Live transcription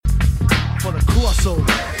crossover.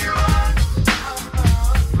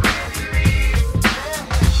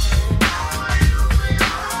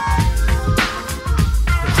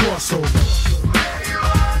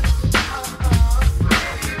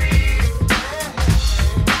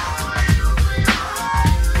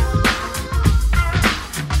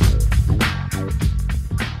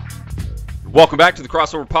 Welcome back to the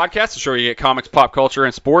Crossover Podcast, the show where you get comics, pop culture,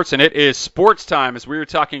 and sports. And it is sports time as we are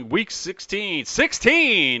talking Week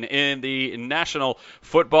 16 in the National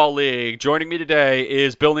Football League. Joining me today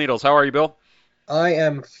is Bill Needles. How are you, Bill? I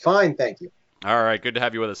am fine, thank you. All right, good to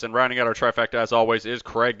have you with us. And rounding out our trifecta, as always, is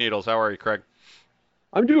Craig Needles. How are you, Craig?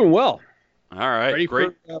 I'm doing well. All right,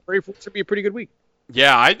 great. Ready for it to be a pretty good week.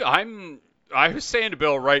 Yeah, I was saying to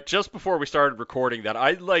Bill right just before we started recording that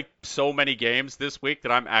I like so many games this week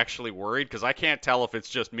that I'm actually worried because I can't tell if it's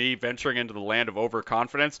just me venturing into the land of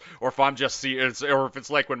overconfidence or if I'm just or if it's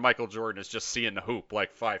like when Michael Jordan is just seeing the hoop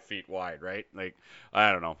like 5 feet wide, right? Like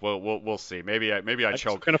I don't know. We'll see. Maybe I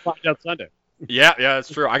choke. We're gonna find out Sunday. Yeah, that's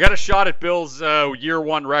true. I got a shot at Bill's year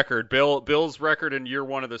one record. Bill's record in year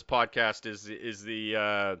one of this podcast is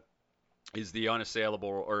the unassailable,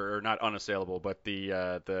 or not unassailable, but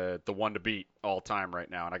the one to beat all time right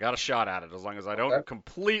now, and I got a shot at it as long as I don't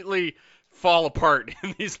completely fall apart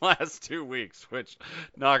in these last 2 weeks, which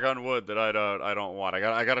knock on wood that I don't want.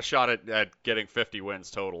 I got a shot at getting 50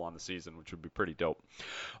 wins total on the season, which would be pretty dope.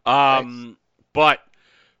 Nice. But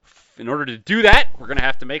in order to do that, we're going to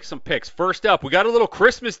have to make some picks. First up, we got a little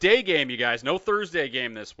Christmas Day game, you guys. No Thursday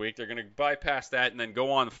game this week. They're going to bypass that and then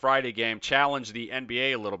go on the Friday game, challenge the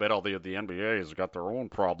NBA a little bit, although the NBA has got their own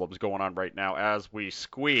problems going on right now as we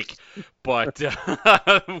squeak. But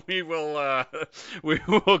we will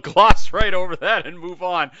gloss right over that and move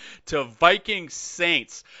on to Vikings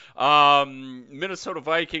Saints. Minnesota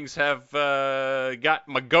Vikings have got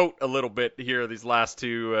my goat a little bit here these last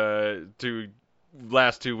two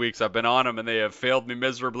weeks. I've been on them and they have failed me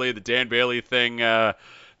miserably. The Dan Bailey thing the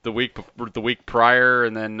week prior,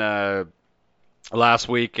 and then last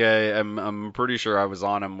week I'm pretty sure I was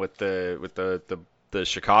on them with the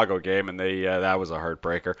Chicago game, and that was a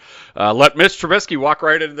heartbreaker. Let Mitch Trubisky walk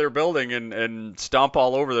right into their building and stomp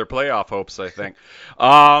all over their playoff hopes, I think.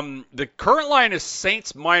 The current line is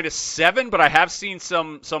Saints -7, but I have seen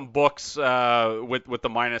some books with the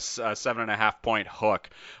minus 7.5 point hook.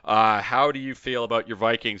 How do you feel about your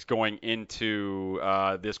Vikings going into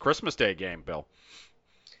this Christmas Day game, Bill?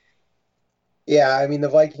 Yeah, I mean, the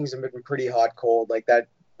Vikings have been pretty hot cold. Like that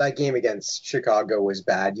game against Chicago was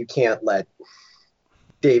bad. You can't let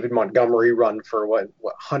David Montgomery run for what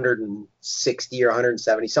 160 or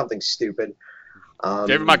 170, something stupid.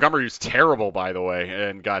 David Montgomery was terrible, by the way,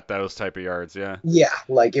 and got those type of yards. Yeah. Yeah,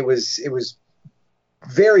 like it was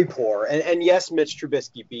very poor. And yes, Mitch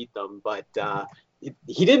Trubisky beat them, but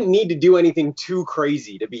he didn't need to do anything too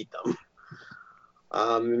crazy to beat them.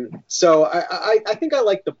 So I think I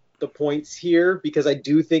like the points here because I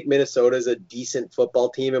do think Minnesota is a decent football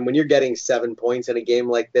team. And when you're getting 7 points in a game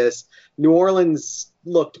like this, New Orleans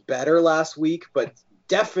looked better last week, but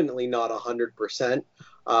definitely not 100%.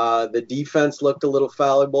 The defense looked a little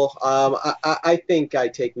fallible. I think I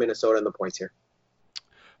take Minnesota in the points here.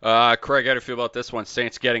 Craig, how do you feel about this one?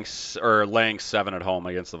 Saints laying 7 at home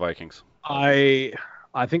against the Vikings. I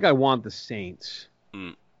think I want the Saints.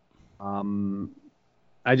 I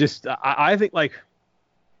think like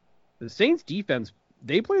the Saints defense,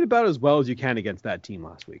 they played about as well as you can against that team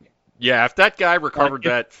last week. Yeah, if that guy recovered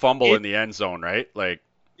that fumble in the end zone, right? Like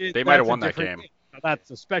they might have won that game. That's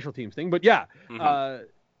a special teams thing, but yeah,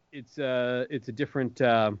 it's a different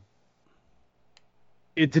game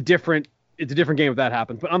if that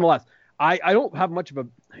happens. But nonetheless, I don't have much of a.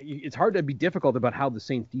 It's hard to be difficult about how the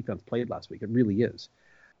Saints defense played last week. It really is.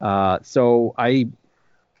 So I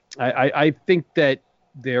think that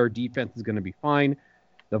their defense is going to be fine.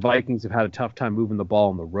 The Vikings have had a tough time moving the ball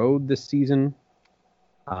on the road this season.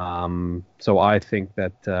 So I think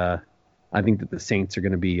that the Saints are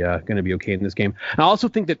going to be okay in this game. And I also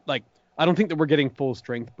think that I don't think that we're getting full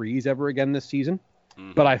strength Breeze ever again this season.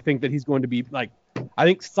 But I think that he's going to be I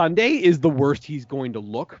think Sunday is the worst he's going to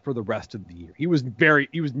look for the rest of the year. He was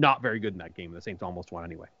not very good in that game. The Saints almost won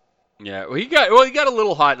anyway. Yeah, he got a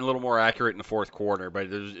little hot and a little more accurate in the fourth quarter, but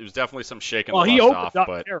it was definitely some shaking the rust off.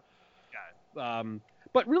 But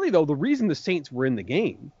but really though, the reason the Saints were in the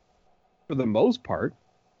game, for the most part,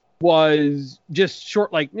 was just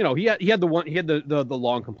short. He had the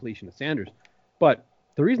long completion of Sanders, but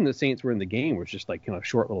the reason the Saints were in the game was just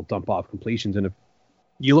short little dump off completions. And if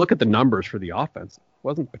you look at the numbers for the offense, it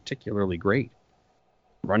wasn't particularly great.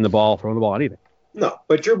 Running the ball, throwing the ball, anything. No,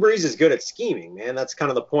 but Drew Brees is good at scheming, man. That's kind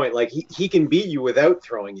of the point. Like he can beat you without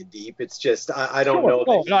throwing it deep. It's just I don't Sure. know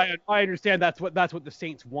that No, he. I understand that's what the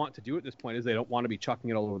Saints want to do at this point is they don't want to be chucking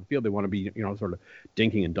it all over the field. They want to be sort of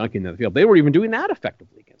dinking and dunking in the field. They were even doing that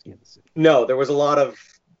effectively against Kansas City. No, there was a lot of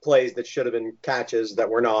plays that should have been catches that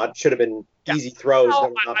were not. Should have been easy throws that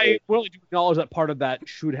were not I made. will acknowledge that part of that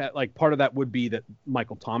part of that would be that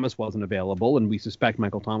Michael Thomas wasn't available, and we suspect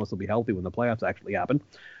Michael Thomas will be healthy when the playoffs actually happen.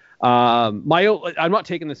 I'm not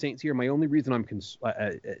taking the Saints here. My only reason I'm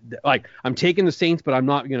taking the Saints, but I'm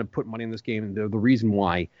not going to put money in this game. The reason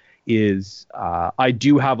why is I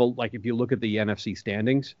do have if you look at the NFC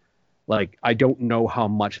standings, I don't know how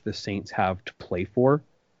much the Saints have to play for.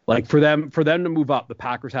 For them to move up, the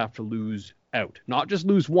Packers have to lose out, not just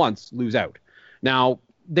lose once, lose out. Now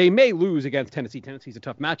they may lose against Tennessee. Tennessee's a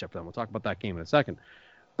tough matchup for them. We'll talk about that game in a second.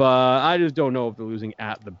 But I just don't know if they're losing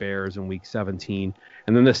at the Bears in Week 17,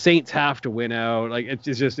 and then the Saints have to win out.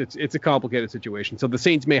 It's a complicated situation. So the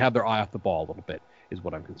Saints may have their eye off the ball a little bit, is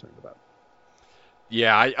what I'm concerned about.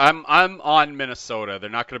 Yeah, I'm on Minnesota. They're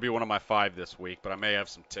not going to be one of my 5 this week, but I may have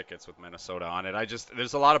some tickets with Minnesota on it.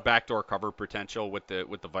 There's a lot of backdoor cover potential with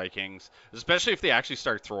the Vikings, especially if they actually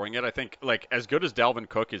start throwing it. I think as good as Dalvin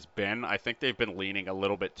Cook has been, I think they've been leaning a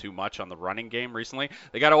little bit too much on the running game recently.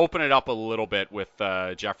 They got to open it up a little bit with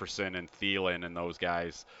Jefferson and Thielen and those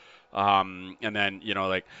guys. And then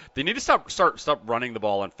they need to stop running the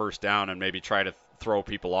ball on first down and maybe try to throw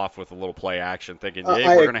people off with a little play action, thinking, hey,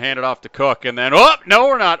 we're going to hand it off to Cook, and then no,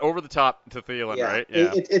 we're not, over the top to Thielen, yeah. right?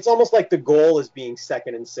 Yeah, it's almost like the goal is being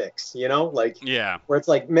 2nd and 6, yeah, where it's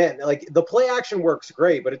like, man, the play action works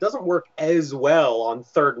great, but it doesn't work as well on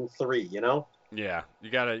 3rd and 3, Yeah,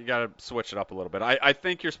 you gotta switch it up a little bit. I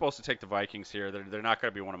think you're supposed to take the Vikings here. They're not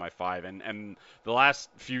gonna be one of my 5. And the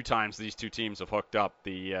last few times these two teams have hooked up,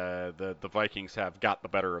 the Vikings have got the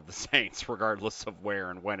better of the Saints, regardless of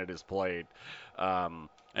where and when it is played,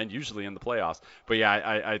 and usually in the playoffs. But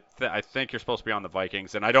yeah, I think you're supposed to be on the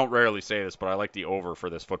Vikings, and I don't rarely say this, but I like the over for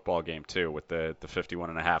this football game too, with the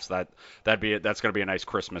 51.5. So that's gonna be a nice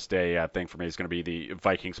Christmas Day thing for me. It's gonna be the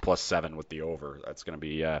Vikings +7 with the over. That's gonna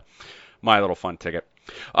be my little fun ticket.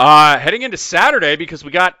 Heading into Saturday, because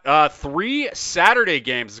we got 3 Saturday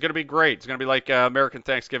games. It's going to be great. It's going to be like American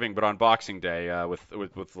Thanksgiving, but on Boxing Day with a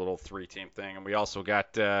little 3-team thing. And we also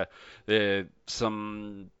got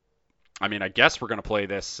I guess we're going to play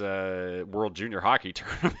this World Junior Hockey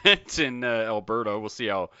Tournament in Alberta. We'll see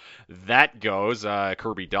how that goes.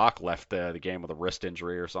 Kirby Doc left the game with a wrist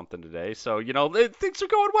injury or something today. So, things are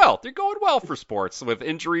going well. They're going well for sports with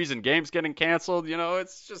injuries and games getting canceled.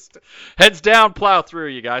 It's just heads down, plow through,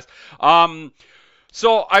 you guys.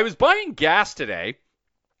 So I was buying gas today.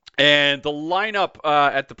 And the lineup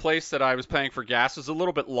at the place that I was paying for gas was a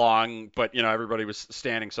little bit long, but everybody was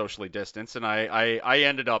standing socially distanced, and I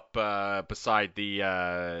ended up beside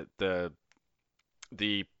the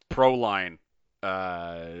Proline,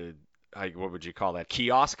 what would you call that,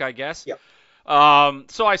 kiosk, I guess. Yep.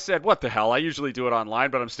 So I said, what the hell? I usually do it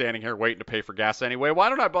online, but I'm standing here waiting to pay for gas anyway. Why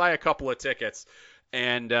don't I buy a couple of tickets?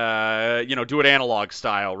 And do it analog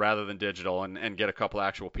style rather than digital, and get a couple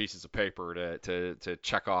actual pieces of paper to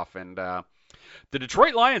check off. And the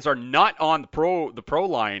Detroit Lions are not on the pro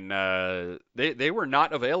line. They were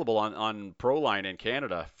not available on pro line in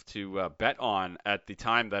Canada to bet on at the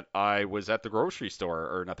time that I was at the grocery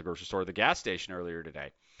store, or not the grocery store, the gas station earlier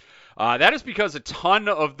today. That is because a ton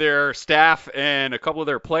of their staff and a couple of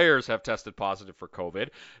their players have tested positive for COVID.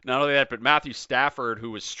 Not only that, but Matthew Stafford,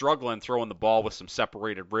 who was struggling throwing the ball with some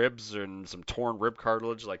separated ribs and some torn rib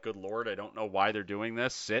cartilage, good Lord, I don't know why they're doing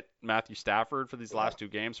this. Sit Matthew Stafford for these last 2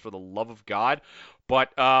 games, for the love of God.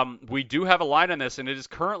 But we do have a line on this, and it is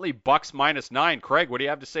currently Bucks -9. Craig, what do you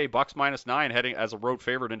have to say? Bucks -9 heading as a road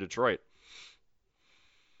favorite in Detroit.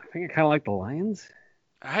 I think I kind of like the Lions.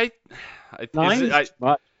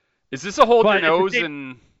 Is this a hold your nose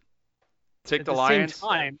and take the Lions? At the same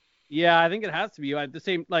time, yeah, I think it has to be. At the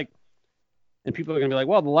same, and people are going to be like,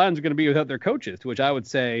 well, the Lions are going to be without their coaches, to which I would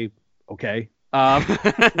say, okay.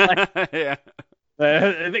 Yeah.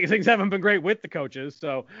 I think things haven't been great with the coaches.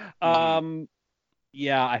 So,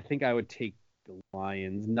 yeah, I think I would take the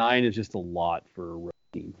Lions. 9 is just a lot for a road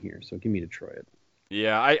team here, so give me Detroit.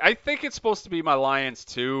 Yeah, I think it's supposed to be my Lions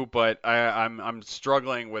too, but I'm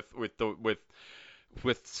struggling with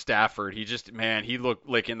Stafford. He looked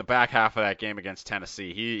like in the back half of that game against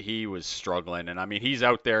Tennessee, he was struggling. And he's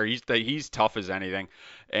out there. He's tough as anything,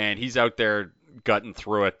 and he's out there gutting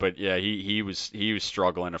through it. But yeah, he was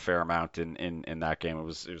struggling a fair amount in that game. It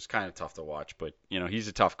was kind of tough to watch. But he's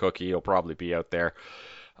a tough cookie. He'll probably be out there.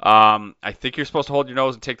 I think you're supposed to hold your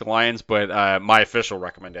nose and take the Lions, but my official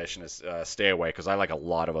recommendation is stay away because I like a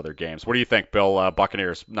lot of other games. What do you think, Bill?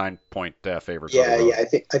 Buccaneers 9-point favorites on the road.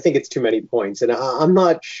 I think it's too many points, and I'm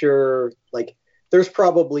not sure. Like, there's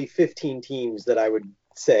probably 15 teams that I would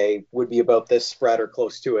say would be about this spread or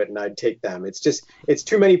close to it, and I'd take them. It's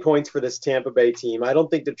too many points for this Tampa Bay team. I don't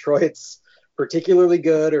think Detroit's particularly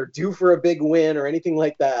good or due for a big win or anything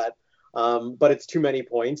like that. But it's too many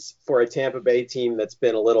points for a Tampa Bay team that's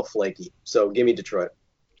been a little flaky. So give me Detroit.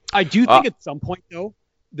 I do think at some point, though,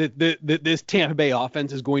 that this Tampa Bay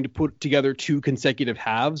offense is going to put together 2 consecutive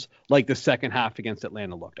halves like the second half against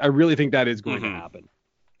Atlanta looked. I really think that is going to happen.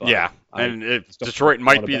 But yeah, and Detroit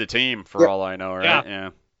might be the team for all I know, right? Yeah.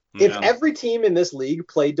 If every team in this league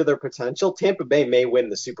played to their potential, Tampa Bay may win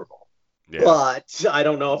the Super Bowl. Yeah. But I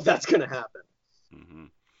don't know if that's going to happen.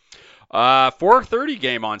 4:30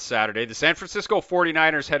 game on Saturday. The San Francisco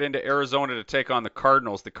 49ers head into Arizona to take on the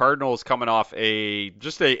Cardinals. The Cardinals coming off a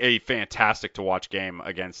fantastic to watch game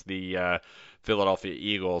against the Philadelphia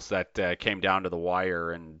Eagles that came down to the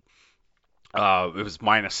wire, and it was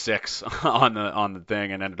 -6 on the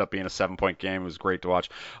thing and ended up being a 7-point game. It was great to watch.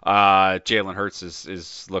 Jalen Hurts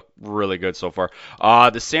is looked really good so far.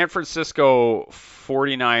 The San Francisco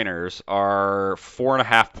 49ers are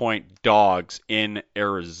 4.5-point dogs in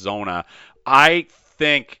Arizona. I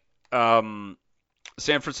think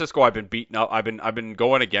San Francisco, I've been beaten up. I've been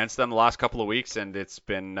going against them the last couple of weeks, and it's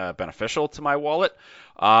been beneficial to my wallet.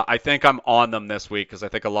 I think I'm on them this week because I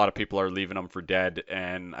think a lot of people are leaving them for dead,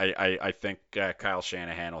 and I think Kyle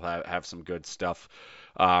Shanahan will have some good stuff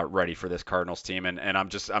ready for this Cardinals team, and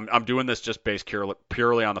I'm doing this just based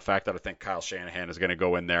purely on the fact that I think Kyle Shanahan is going to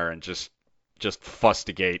go in there and just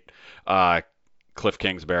fustigate Cliff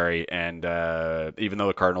Kingsbury, and even though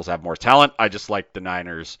the Cardinals have more talent, I just like the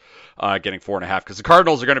Niners getting 4.5 because the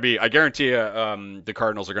Cardinals are going to be, I guarantee you, the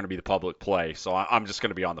Cardinals are going to be the public play, so I'm just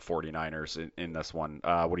going to be on the 49ers in this one.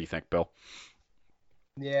 What do you think, Bill?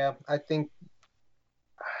 Yeah, I think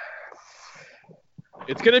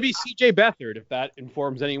it's going to be C.J. Beathard if that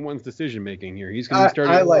informs anyone's decision making here. He's going to be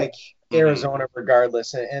starting. I like Arizona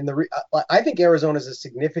regardless, and I think Arizona is a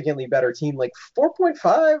significantly better team. Like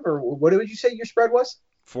 4.5, or what would you say your spread was?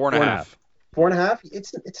 4.5. 4.5.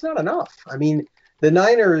 It's not enough. I mean, the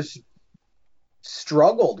Niners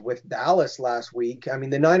struggled with Dallas last week. I mean,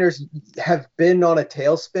 the Niners have been on a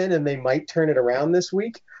tailspin, and they might turn it around this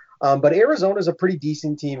week. But Arizona's a pretty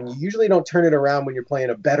decent team, and you usually don't turn it around when you're playing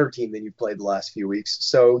a better team than you've played the last few weeks.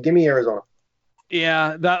 So give me Arizona.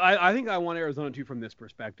 Yeah, I think I want Arizona too from this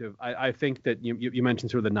perspective. I think that you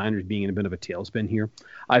mentioned sort of the Niners being in a bit of a tailspin here.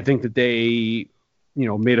 I think that they,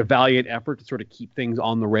 made a valiant effort to sort of keep things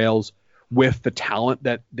on the rails with the talent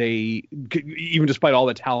that they, even despite all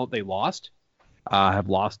the talent they lost, have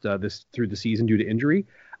lost this through the season due to injury.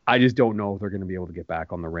 I just don't know if they're going to be able to get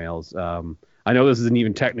back on the rails. I know this isn't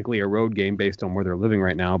even technically a road game based on where they're living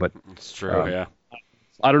right now, but it's true. Yeah.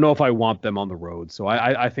 I don't know if I want them on the road, so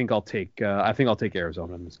I think I'll take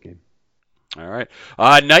Arizona in this game. All right.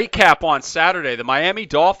 Nightcap on Saturday. The Miami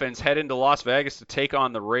Dolphins head into Las Vegas to take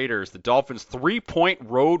on the Raiders. The Dolphins 3-point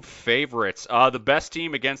road favorites. The best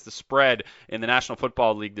team against the spread in the National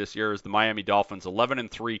Football League this year is the Miami Dolphins,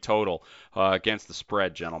 11-3 total against the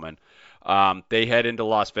spread, gentlemen. They head into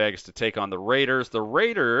Las Vegas to take on the Raiders. The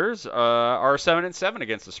Raiders are 7-7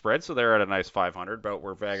 against the spread, so they're at a nice 500, about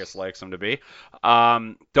where Vegas likes them to be.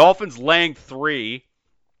 Dolphins laying 3.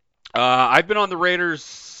 I've been on the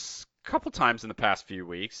Raiders a couple times in the past few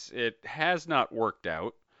weeks. It has not worked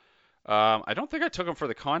out. I don't think I took them for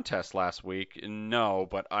the contest last week. No,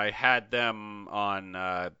 but I had them on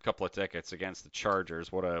a couple of tickets against the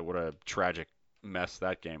Chargers. What a tragic mess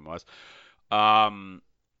that game was. I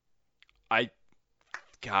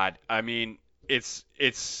mean,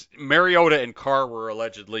 it's Mariota and Carr were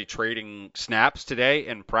allegedly trading snaps today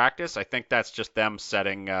in practice. I think that's just them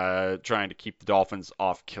trying to keep the Dolphins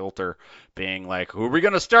off kilter, being like, who are we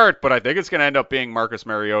going to start? But I think it's going to end up being Marcus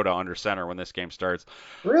Mariota under center when this game starts.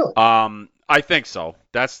 Really? I think so.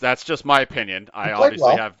 That's just my opinion. I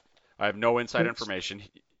obviously well. have no inside information.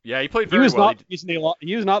 Yeah, he played very well.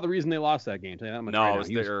 He was not the reason they lost that game. No, it was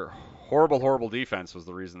their horrible defense was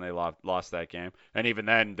the reason they lost that game. And even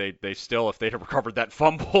then, they still, if they'd have recovered that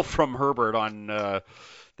fumble from Herbert on that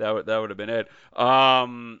would have been it.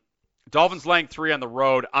 Dolphins laying 3 on the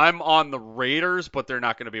road. I'm on the Raiders, but they're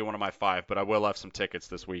not going to be one of my 5. But I will have some tickets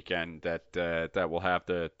this weekend that will have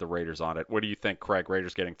the Raiders on it. What do you think, Craig?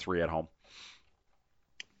 Raiders getting 3 at home.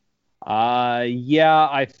 Yeah,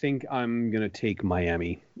 I think I'm gonna take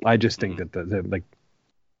Miami. I just think that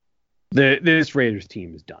this Raiders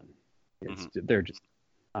team is done. They're just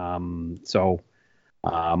so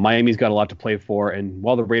Miami's got a lot to play for, and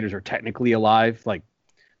while the Raiders are technically alive, like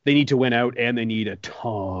they need to win out, and they need a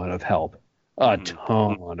ton of help,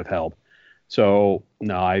 ton of help. So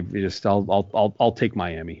no, I'll take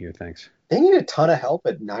Miami here. Thanks. They need a ton of help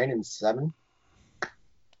at 9-7.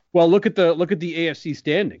 Well, look at the AFC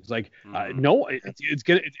standings. Like, no,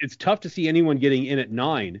 it's tough to see anyone getting in at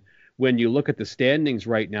 9 when you look at the standings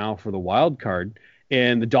right now for the wild card.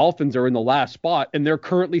 And the Dolphins are in the last spot, and they're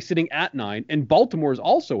currently sitting at 9, and Baltimore is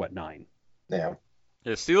also at 9. Yeah.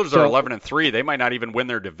 The Steelers are 11-3. They might not even win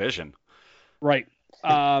their division. Right.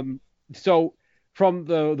 So from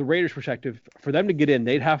the Raiders' perspective, for them to get in,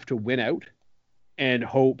 they'd have to win out and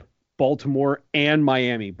hope Baltimore and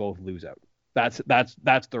Miami both lose out.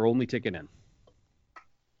 That's their only ticket in.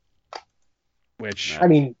 Which I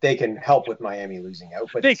mean, they can help with Miami losing out,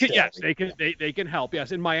 but they can help.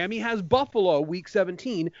 Yes, and Miami has Buffalo week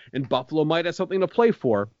 17, and Buffalo might have something to play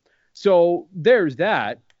for. So there's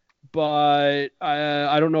that. But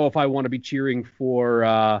I don't know if I want to be cheering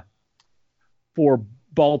for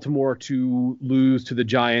Baltimore to lose to the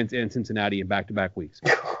Giants and Cincinnati in back-to-back weeks.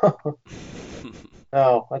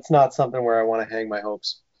 No, that's not something where I want to hang my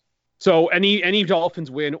hopes. So any Dolphins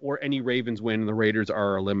win or any Ravens win, the Raiders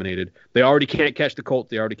are eliminated. They already can't catch the Colts.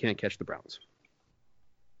 They already can't catch the Browns.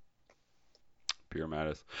 Pure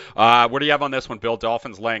madness. What do you have on this one, Bill?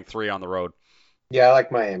 Dolphins laying 3 on the road. Yeah, I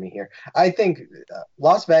like Miami here. I think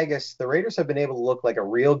Las Vegas, the Raiders have been able to look like a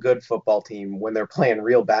real good football team when they're playing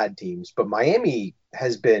real bad teams. But Miami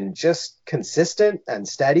has been just consistent and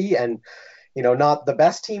steady and, not the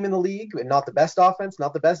best team in the league, and not the best offense,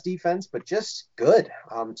 not the best defense, but just good,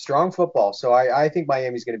 strong football. So I think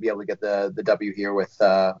Miami's going to be able to get the W here with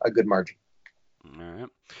a good margin. All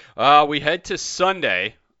right. We head to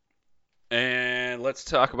Sunday, and let's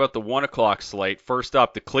talk about the 1 o'clock slate. First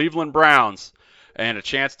up, the Cleveland Browns, and a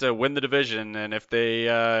chance to win the division. And if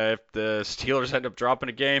the Steelers end up dropping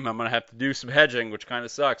a game, I'm going to have to do some hedging, which kind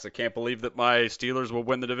of sucks. I can't believe that my Steelers will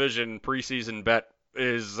win the division preseason bet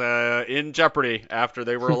is in jeopardy after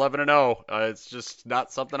they were 11-0. It's just not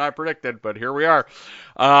something I predicted, but here we are.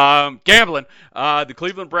 Gambling. The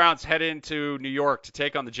Cleveland Browns head into New York to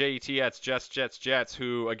take on the Jets,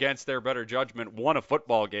 who, against their better judgment, won a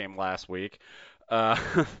football game last week.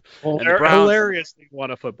 Hilariously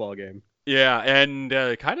won a football game. Yeah, and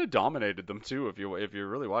kind of dominated them too. If you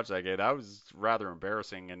really watch that game, that was rather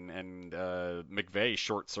embarrassing. And McVay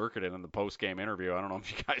short-circuited in the post-game interview. I don't know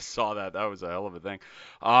if you guys saw that. That was a hell of a thing.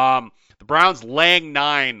 The Browns laying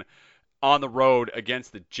 9 on the road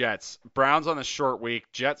against the Jets. Browns on the short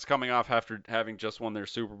week. Jets coming off after having just won their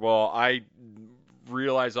Super Bowl. I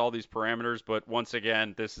realize all these parameters, but once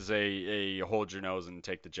again, this is a hold your nose and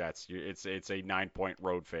take the Jets. It's a 9-point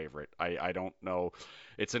road favorite. I don't know.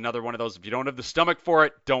 It's another one of those. If you don't have the stomach for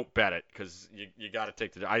it, don't bet it, because you got to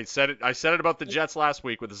take the. I said it about the Jets last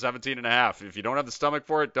week with the 17.5. If you don't have the stomach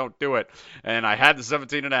for it, don't do it. And I had the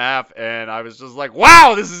 17.5, and I was just like,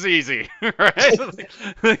 wow, this is easy. Right?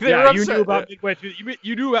 Yeah, you knew about midway through.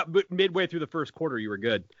 You knew about midway through the first quarter. You were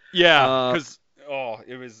good. Yeah, because.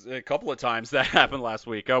 It was a couple of times that happened last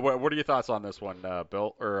week. What are your thoughts on this one,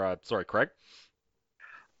 Bill? Or sorry, Craig?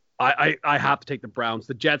 I have to take the Browns.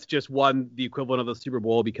 The Jets just won the equivalent of the Super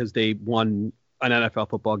Bowl because they won an NFL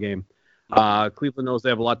football game. Cleveland knows they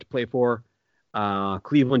have a lot to play for.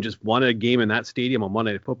 Cleveland just won a game in that stadium on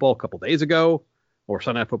Monday Night Football a couple days ago, or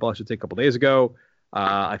Sunday Night Football, I should say, a couple days ago.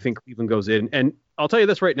 I think Cleveland goes in, and I'll tell you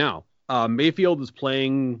this right now: Mayfield is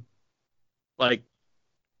playing like.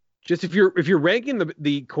 Just if you're ranking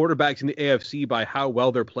the quarterbacks in the AFC by how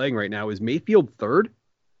well they're playing right now, is Mayfield third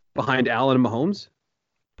behind Allen and Mahomes?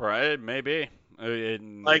 Right, maybe.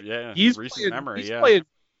 He's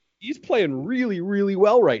playing really, really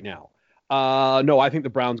well right now. No, I think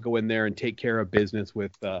the Browns go in there and take care of business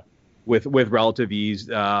with relative ease.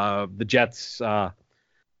 The Jets,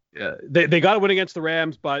 they got to win against the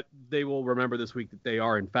Rams, but they will remember this week that they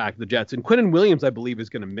are in fact the Jets. And Quinnen Williams, I believe, is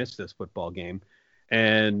going to miss this football game.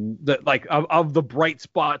 And of the bright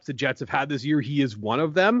spots the Jets have had this year, he is one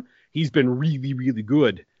of them. He's been really, really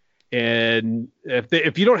good. And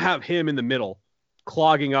if you don't have him in the middle,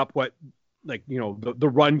 clogging up the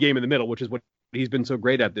run game in the middle, which is what he's been so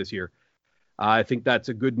great at this year, I think that's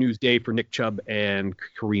a good news day for Nick Chubb and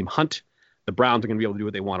Kareem Hunt. The Browns are going to be able to do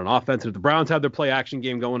what they want on offense. And if the Browns have their play action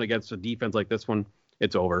game going against a defense like this one,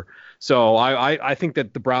 it's over. So I think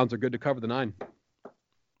that the Browns are good to cover the 9.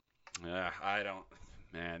 Yeah, I don't.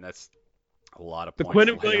 Man, that's a lot of the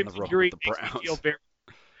points. The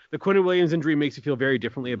Quinnen Williams injury makes you feel very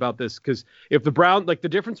differently about this, because if the Browns, the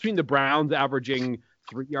difference between the Browns averaging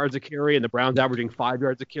 3 yards a carry, and the Browns averaging 5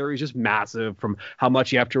 yards a carry is just massive from how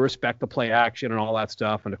much you have to respect the play action and all that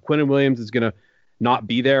stuff. And if Quinnen Williams is going to not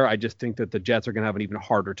be there, I just think that the Jets are going to have an even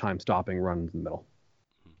harder time stopping runs in the middle.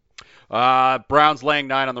 Browns laying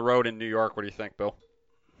 9 on the road in New York. What do you think, Bill?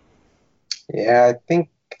 Yeah, I think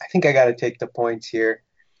I got to take the points here.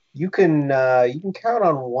 You can count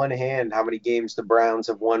on one hand how many games the Browns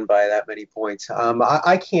have won by that many points.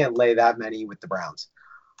 I can't lay that many with the Browns.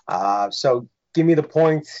 So give me the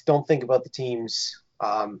points. Don't think about the teams.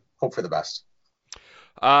 Hope for the best.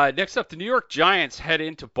 Next up, the New York Giants head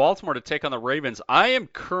into Baltimore to take on the Ravens. I am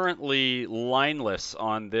currently lineless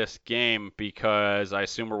on this game because I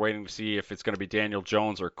assume we're waiting to see if it's going to be Daniel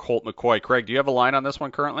Jones or Colt McCoy. Craig, do you have a line on this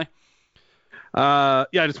one currently? Yeah,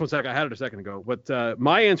 just one second. I had it a second ago. But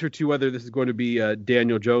my answer to whether this is going to be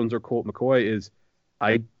Daniel Jones or Colt McCoy is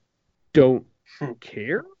I don't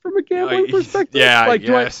care from a gambling perspective. Yeah, like,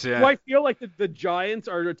 do yes, I feel like the Giants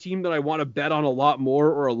are a team that I want to bet on a lot more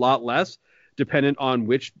or a lot less, dependent on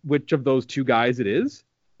which of those two guys it is?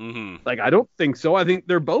 Mm-hmm. Like, I don't think so. I think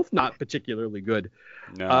they're both not particularly good.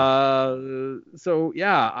 No. So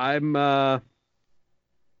yeah, I'm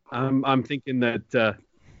thinking that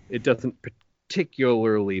it doesn't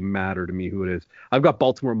particularly matter to me who it is. I've got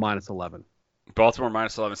Baltimore -11. Baltimore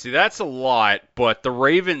 -11. See, that's a lot, but the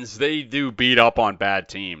Ravens, they do beat up on bad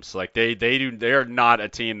teams. Like they are not a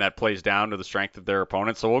team that plays down to the strength of their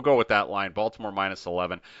opponents. So we'll go with that line, Baltimore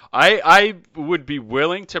 -11. I would be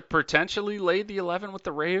willing to potentially lay the 11 with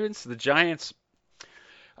the Ravens. The Giants,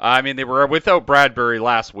 I mean, they were without Bradbury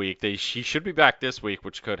last week. He should be back this week,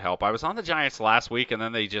 which could help. I was on the Giants last week, and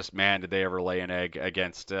then they just, man, did they ever lay an egg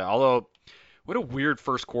against? Although, what a weird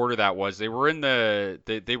first quarter that was. They were in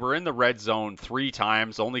the red zone 3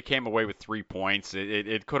 times, only came away with 3 points.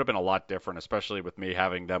 It could have been a lot different, especially with me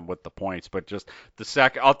having them with the points. But just the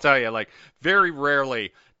second, I'll tell you, like, very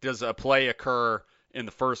rarely does a play occur in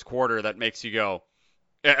the first quarter that makes you go,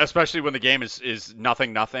 especially when the game is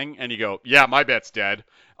 0-0, and you go, yeah, my bet's dead.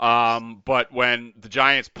 But when the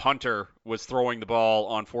Giants punter was throwing the ball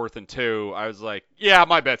on 4th and 2, I was like, yeah,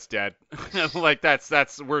 my bet's dead. Like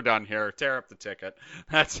that's we're done here. Tear up the ticket.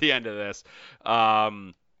 That's the end of this.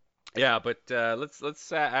 Yeah, but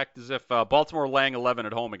let's act as if Baltimore laying 11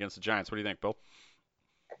 at home against the Giants. What do you think, Bill?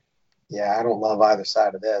 Yeah, I don't love either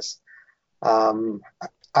side of this.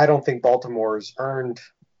 I don't think Baltimore's earned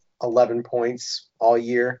 11 points all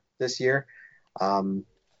year this year.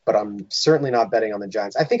 But I'm certainly not betting on the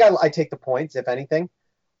Giants. I think I take the points, if anything.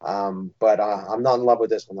 But I'm not in love with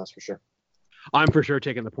this one, that's for sure. I'm for sure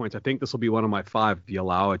taking the points. I think this will be one of my 5 if you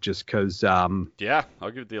allow it, just because. Yeah,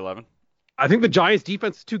 I'll give it the 11. I think the Giants'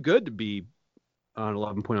 defense is too good to be an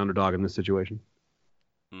 11-point underdog in this situation.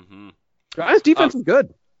 Mm-hmm. Giants' defense is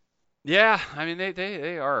good. Yeah, I mean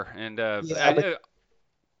they are, and it's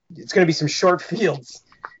going to be some short fields.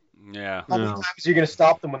 Yeah. How many times are you going to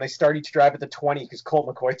stop them when they start each drive at the 20 because Colt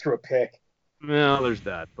McCoy threw a pick? No, there's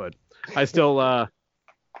that, but I still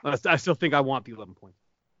think I want the 11 points.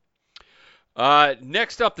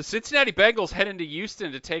 Next up, the Cincinnati Bengals head into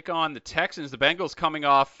Houston to take on the Texans. The Bengals coming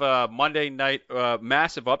off Monday night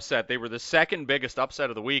massive upset. They were the second biggest upset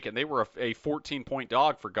of the week, and they were a 14-point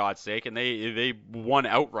dog, for God's sake, and they won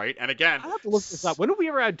outright. And again, I have to look this up. When have we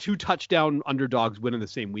ever had 2 touchdown underdogs win in the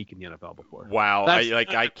same week in the NFL before? Wow,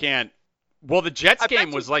 I can't. Well, the Jets game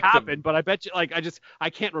was like happened, but I bet you, like, I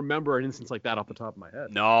can't remember an instance like that off the top of my head.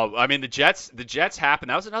 No, I mean the Jets happened.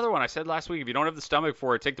 That was another one I said last week. If you don't have the stomach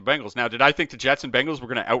for it, take the Bengals. Now, did I think the Jets and Bengals were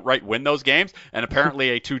going to outright win those games? And apparently,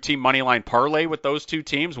 a 2-team money line parlay with those 2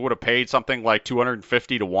 teams would have paid something like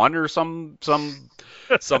 250 to 1 or something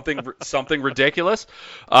ridiculous.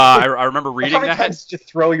 I remember reading How many that. times did you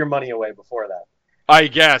throw your money away before that? I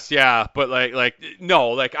guess, yeah, but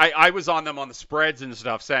no, I was on them on the spreads and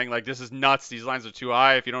stuff, saying like this is nuts. These lines are too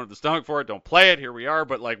high. If you don't have the stomach for it, don't play it. Here we are.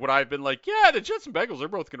 But like, would I have been like, yeah, the Jets and Bengals are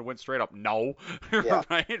both going to win straight up? No, Yeah.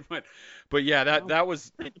 right? But yeah, that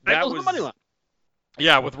was the money line.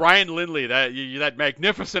 Yeah, with Ryan Lindley, that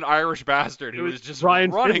magnificent Irish bastard who was just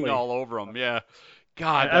running Finley. all over him. Yeah.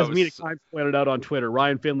 God, as Mina Kimes pointed out on Twitter,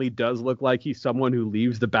 Ryan Finley does look like he's someone who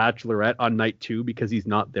leaves The Bachelorette on night 2 because he's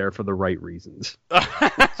not there for the right reasons.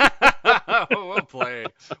 Well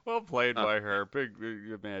played by her. Big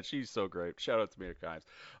man, she's so great. Shout out to Mina Kimes.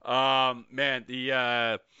 Man,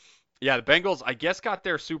 the Bengals, I guess, got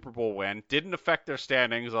their Super Bowl win. Didn't affect their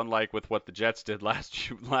standings, unlike with what the Jets did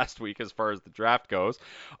last week as far as the draft goes.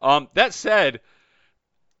 That said,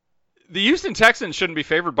 the Houston Texans shouldn't be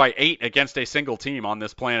favored by 8 against a single team on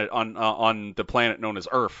this planet, on the planet known as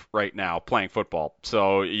Earth right now, playing football.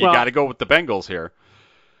 So you got to go with the Bengals here.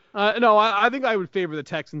 No, I think I would favor the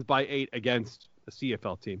Texans by 8 against a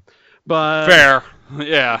CFL team. But Fair.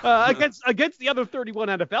 Yeah. against the other 31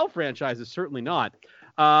 NFL franchises, certainly not.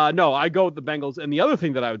 No, I go with the Bengals. And the other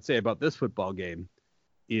thing that I would say about this football game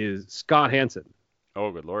is Scott Hansen.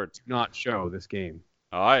 Oh, good Lord. Do not show this game.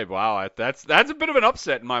 Wow. That's a bit of an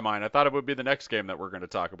upset in my mind. I thought it would be the next game that we're going to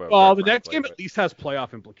talk about. Well, the next game at least has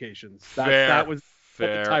playoff implications. That was the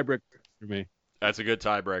tiebreaker for me. That's a good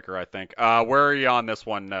tiebreaker, I think. Where are you on this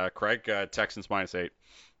one, Craig? Texans -8.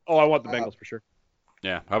 Oh, I want the Bengals for sure.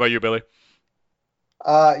 Yeah. How about you, Billy?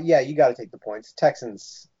 Yeah, you got to take the points.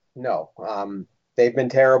 Texans, no. They've been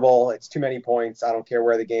terrible. It's too many points. I don't care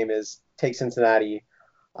where the game is. Take Cincinnati,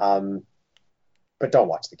 but don't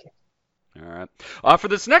watch the game. All right. For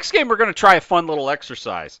this next game, we're going to try a fun little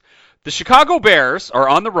exercise. The Chicago Bears are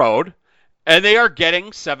on the road, and they are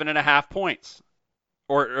getting 7.5 points.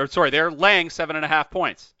 Or sorry, they're laying 7.5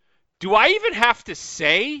 points. Do I even have to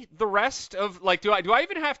say the rest of do I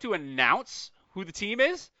even have to announce who the team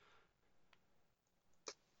is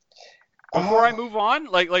before I move on?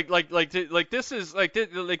 This is like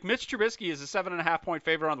Mitch Trubisky is a 7.5 point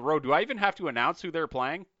favorite on the road. Do I even have to announce who they're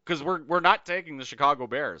playing? Because we're not taking the Chicago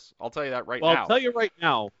Bears. I'll tell you that now. I'll tell you right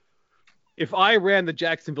now. If I ran the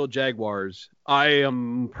Jacksonville Jaguars, I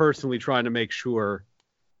am personally trying to make sure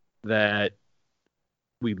that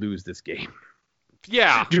we lose this game.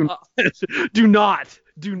 Yeah. Do not.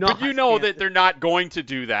 But you know that they're not going to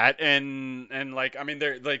do that, and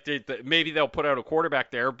they're maybe they'll put out a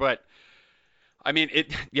quarterback there, but I mean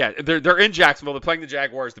they're in Jacksonville. They're playing the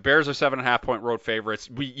Jaguars. The Bears are 7.5 point road favorites.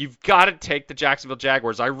 You've got to take the Jacksonville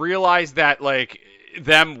Jaguars. I realize that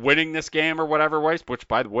them winning this game or whatever, which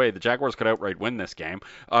by the way, the Jaguars could outright win this game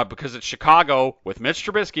because it's Chicago with Mitch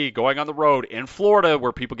Trubisky going on the road in Florida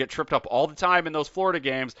where people get tripped up all the time in those Florida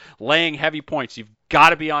games, laying heavy points. You've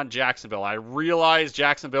got to be on Jacksonville. I realize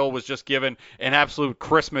Jacksonville was just given an absolute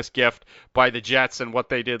Christmas gift by the Jets and what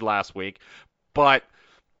they did last week, but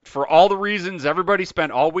for all the reasons everybody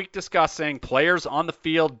spent all week discussing, players on the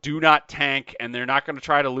field do not tank, and they're not going to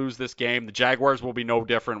try to lose this game. The Jaguars will be no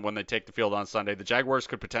different when they take the field on Sunday. The Jaguars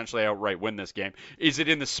could potentially outright win this game. Is it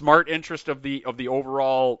in the smart interest of the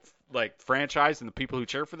overall franchise and the people who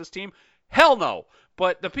cheer for this team? Hell no.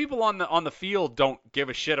 But the people on the field don't give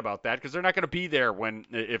a shit about that because they're not going to be there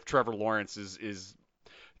if Trevor Lawrence is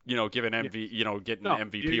given getting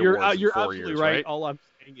MVP awards in 4 years, right? All I'm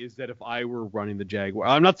saying is that if I were running the Jaguar,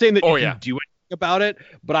 I'm not saying that you can do anything about it,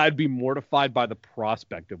 but I'd be mortified by the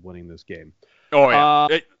prospect of winning this game. Oh yeah.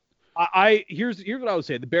 Here's what I would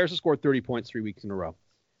say: the Bears have scored 30 points 3 weeks in a row,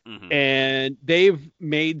 mm-hmm. and they've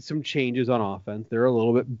made some changes on offense. They're a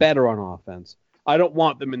little bit better on offense. I don't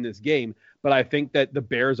want them in this game, but I think that the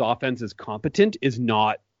Bears' offense is competent.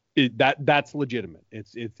 That's legitimate.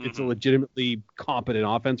 It's a legitimately competent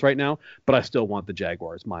offense right now, but I still want the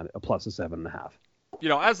Jaguars minus a plus of 7.5.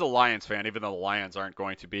 As a Lions fan, even though the Lions aren't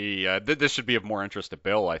going to be, this should be of more interest to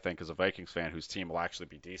Bill, I think, as a Vikings fan whose team will actually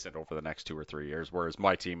be decent over the next 2 or 3 years, whereas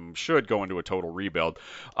my team should go into a total rebuild.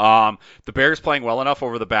 The Bears playing well enough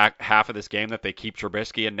over the back half of this game that they keep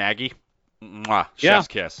Trubisky and Nagy. Mwah, chef's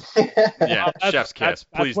kiss. Yeah, chef's kiss.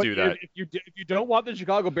 Please do that. If you don't want the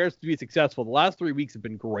Chicago Bears to be successful, the last 3 weeks have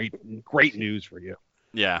been great news for you.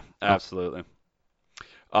 Yeah, absolutely.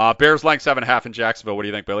 Bears laying 7.5 in Jacksonville. What do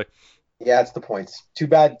you think, Billy? Yeah, it's the points. Too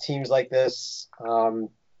bad teams like this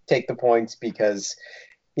take the points because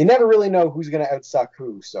you never really know who's going to outsuck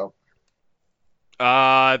who. So.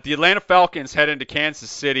 The Atlanta Falcons head into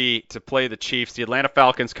Kansas City to play the Chiefs. The Atlanta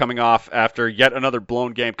Falcons coming off after yet another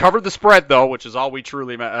blown game. Covered the spread though, which is all we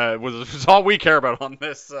truly was all we care about on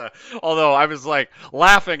this. Although I was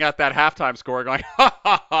laughing at that halftime score, going, "Ha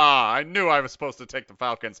ha ha!" I knew I was supposed to take the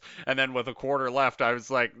Falcons, and then with a quarter left, I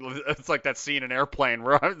was like, it's like that scene in Airplane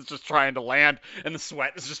where I was just trying to land, and the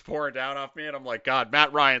sweat is just pouring down off me, and I'm like, God,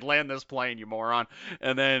 Matt Ryan, land this plane, you moron!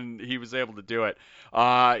 And then he was able to do it.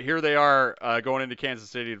 Here they are going into Kansas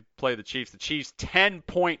City to play the Chiefs. The Chiefs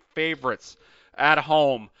 10-point favorites at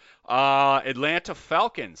home. Atlanta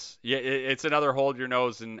Falcons. Yeah, it's another hold your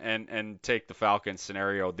nose and take the Falcons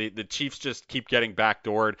scenario. The Chiefs just keep getting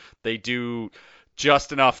backdoored. They do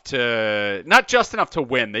just enough to not just enough to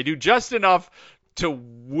win. They do just enough to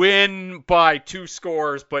win by 2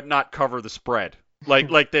 scores but not cover the spread.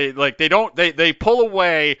 They pull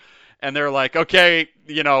away. And they're like, okay,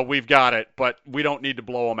 we've got it, but we don't need to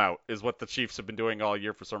blow them out, is what the Chiefs have been doing all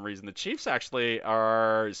year for some reason. The Chiefs actually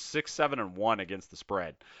are 6-7-1 against the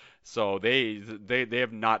spread. So they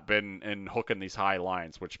have not been in hooking these high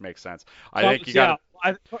lines, which makes sense. I think you got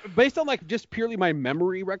based on just purely my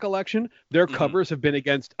memory recollection, their covers have been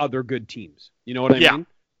against other good teams. You know what I mean?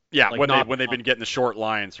 Yeah, when they've been getting the short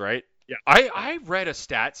lines, right? Yeah, I read a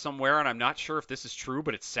stat somewhere, and I'm not sure if this is true,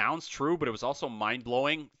 but it sounds true, but it was also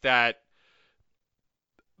mind-blowing that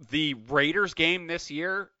the Raiders game this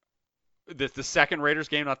year, the second Raiders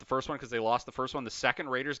game, not the first one because they lost the first one, the second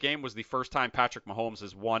Raiders game was the first time Patrick Mahomes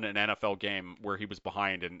has won an NFL game where he was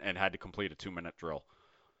behind and had to complete a 2-minute drill.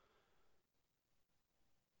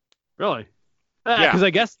 Really? Yeah. Because I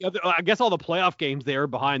guess all the playoff games they were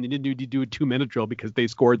behind. They didn't need to do a 2-minute drill because they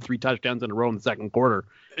scored 3 touchdowns in a row in the second quarter.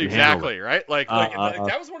 Exactly, right? Like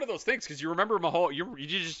that was one of those things because you remember Mahomes,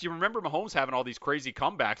 you remember Mahomes having all these crazy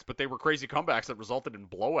comebacks, but they were crazy comebacks that resulted in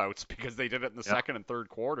blowouts because they did it in the second and third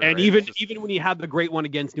quarter. And right? even when he had the great one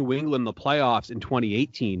against New England in the playoffs in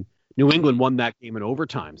 2018, New England won that game in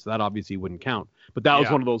overtime, so that obviously wouldn't count. But that was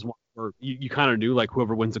one of those ones where you kind of knew like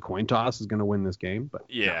whoever wins a coin toss is going to win this game. But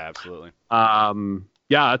absolutely.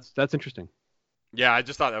 Yeah, that's interesting. Yeah, I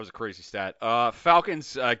just thought that was a crazy stat.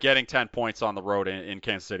 Falcons getting 10 points on the road in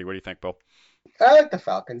Kansas City. What do you think, Bill? I like the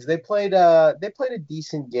Falcons. They played a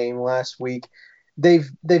decent game last week. They've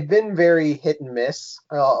been very hit and miss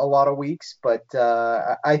a lot of weeks, but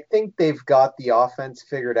I think they've got the offense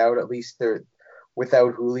figured out. At least they're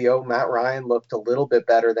without Julio. Matt Ryan looked a little bit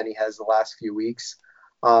better than he has the last few weeks.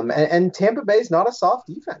 And Tampa Bay is not a soft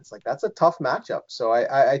defense. Like that's a tough matchup. So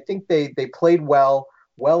I think they played well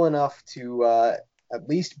enough to at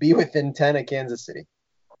least be within 10 of Kansas City.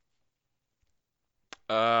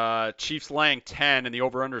 Chiefs laying 10 and the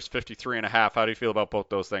over-under is 53.5. How do you feel about both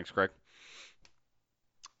those things, Craig?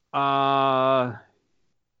 I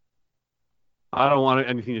don't want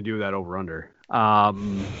anything to do with that over-under.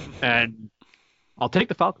 And I'll take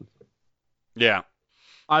the Falcons. Yeah.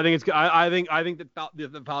 I think that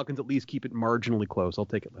the Falcons at least keep it marginally close. I'll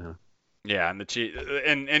take it. Yeah, and the Chiefs,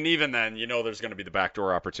 and even then, there's going to be the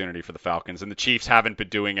backdoor opportunity for the Falcons, and the Chiefs haven't been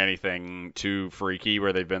doing anything too freaky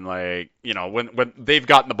where they've been like, when they've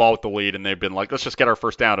gotten the ball with the lead and they've been like, let's just get our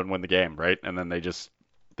first down and win the game, right? And then they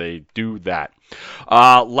do that.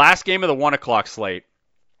 Last game of the 1:00 slate,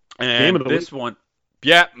 and game of the this week. One,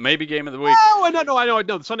 yeah, maybe game of the week. Oh, no, I know.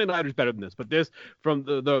 The Sunday Night is better than this, but this from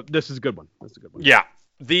this is a good one. That's a good one. Yeah.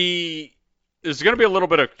 There's going to be a little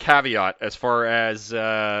bit of caveat as far as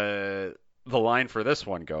the line for this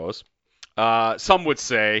one goes. Some would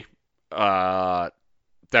say that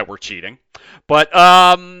we're cheating. But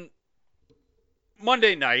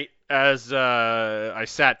Monday night, as I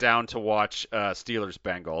sat down to watch Steelers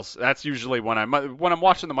Bengals, that's usually when I'm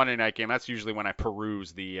watching the Monday night game. That's usually when I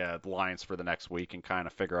peruse the lines for the next week and kind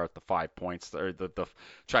of figure out the 5 points or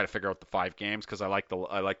try to figure out the 5 games because I like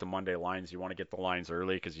the Monday lines. You want to get the lines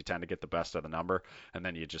early because you tend to get the best of the number, and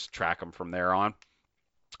then you just track them from there on.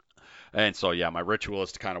 And so, yeah, my ritual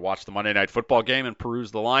is to kind of watch the Monday Night Football game and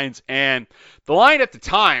peruse the lines. And the line at the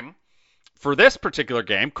time for this particular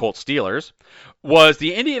game, Colts-Steelers, was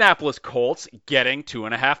the Indianapolis Colts getting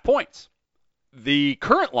 2.5 points. The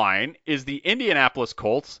current line is the Indianapolis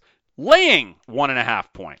Colts laying 1.5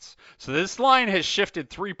 points. So this line has shifted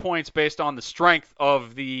 3 points based on the strength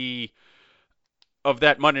of that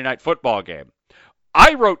Monday Night Football game.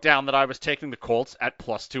 I wrote down that I was taking the Colts at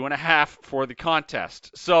plus 2.5 for the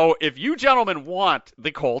contest. So if you gentlemen want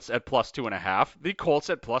the Colts at plus 2.5, the Colts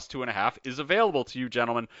at plus 2.5 is available to you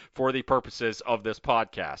gentlemen for the purposes of this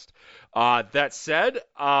podcast. That said,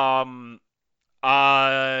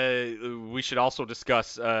 we should also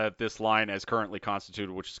discuss this line as currently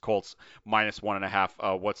constituted, which is Colts minus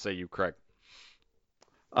 1.5. What say you, Craig?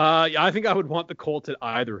 Yeah, I think I would want the Colts at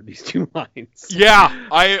either of these two lines. Yeah,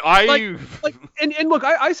 and look,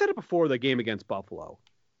 I said it before the game against Buffalo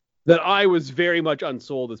that I was very much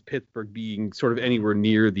unsold as Pittsburgh being sort of anywhere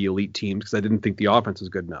near the elite teams because I didn't think the offense was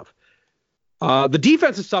good enough. The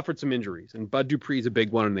defense has suffered some injuries, and Bud Dupree's a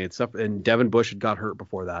big one, and they had suffered, and Devin Bush had got hurt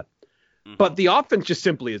before that. Mm-hmm. But the offense just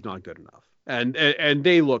simply is not good enough, and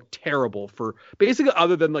they look terrible for basically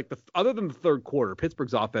other than the third quarter.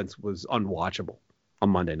 Pittsburgh's offense was unwatchable on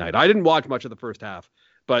Monday night. I didn't watch much of the first half,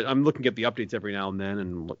 but I'm looking at the updates every now and then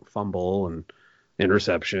and look, fumble and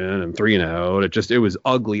interception and 3-and-out. It was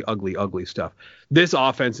ugly, ugly, ugly stuff. This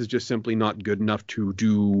offense is just simply not good enough to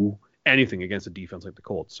do anything against a defense like the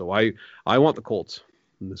Colts. So I want the Colts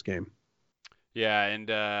in this game. Yeah, and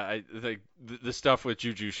the stuff with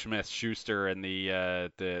Juju Smith-Schuster and the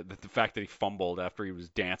fact that he fumbled after he was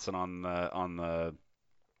dancing on the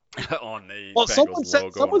Bengals logo.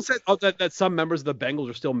 Someone said that some members of the Bengals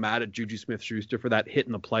are still mad at Juju Smith-Schuster for that hit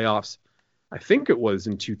in the playoffs. I think it was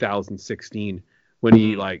in 2016 when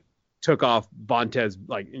he took off Vontez,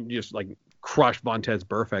 just crushed Vontez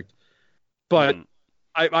Perfect. But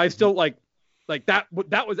I still like that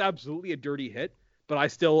was absolutely a dirty hit. but I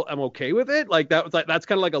still am okay with it. Like that's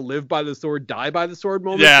kind of like a live by the sword, die by the sword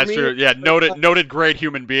moment. Yeah, for me. true. Yeah, noted great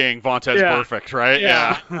human being, Vontez Perfect, right?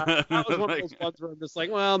 Yeah. That was one of those ones where I'm just like,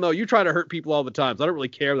 well, no, you try to hurt people all the time, so I don't really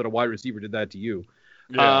care that a wide receiver did that to you.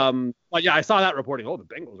 Yeah. But yeah, I saw that reporting. Oh, the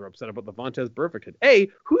Bengals are upset about the Vontez Perfect hit. A,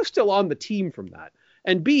 who's still on the team from that?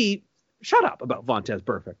 And B, shut up about Vontez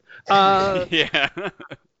Perfect. Yeah.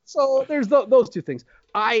 So there's those two things.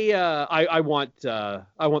 I want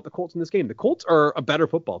the Colts in this game. The Colts are a better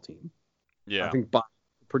football team. Yeah. I think by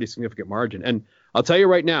a pretty significant margin. And I'll tell you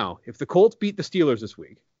right now, if the Colts beat the Steelers this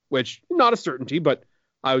week, which not a certainty, but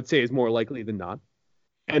I would say is more likely than not,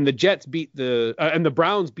 and the Jets beat and the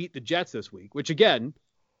Browns beat the Jets this week, which again,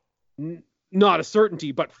 not a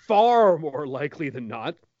certainty, but far more likely than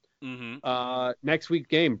not. Mm-hmm. Next week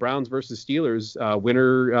game, Browns versus Steelers,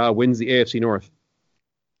 winner wins the AFC North.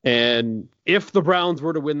 And if the Browns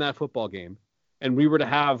were to win that football game, and we were to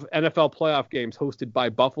have NFL playoff games hosted by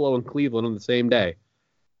Buffalo and Cleveland on the same day,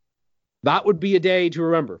 that would be a day to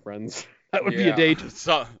remember, friends. That would be a day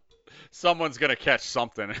to... Someone's gonna catch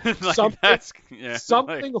something.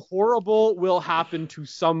 Something horrible will happen to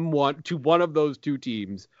one of those two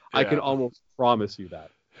teams. Yeah. I can almost promise you that.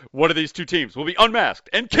 One of these two teams will be unmasked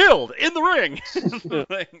and killed in the ring.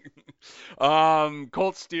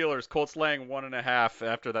 Colts Steelers. Colts laying 1.5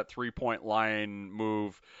 after that 3-point line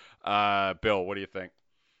move. Bill, what do you think?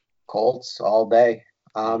 Colts all day.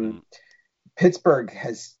 Pittsburgh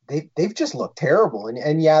they've just looked terrible,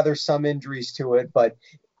 and yeah, there's some injuries to it, but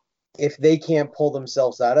if they can't pull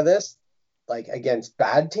themselves out of this, like against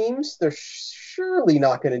bad teams, they're surely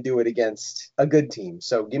not going to do it against a good team.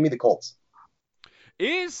 So give me the Colts.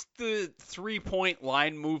 Is the 3-point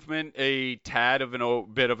line movement a tad of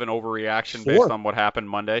bit of an overreaction based on what happened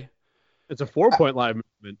Monday? It's a 4-point line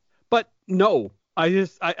movement, but no, I think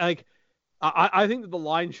that the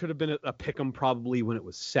line should have been a pick'em probably when it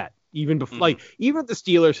was set. Even before, even if the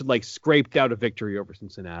Steelers had scraped out a victory over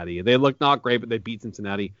Cincinnati, they looked not great, but they beat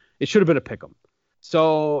Cincinnati. It should have been a pick'em.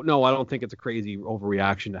 So no, I don't think it's a crazy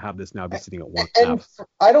overreaction to have this now be sitting at 1.5.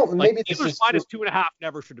 I don't. Maybe this is minus 2.5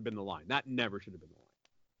 never should have been the line. That never should have been the line.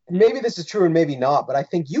 Maybe this is true and maybe not, but I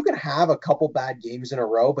think you can have a couple bad games in a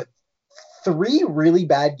row, but 3 really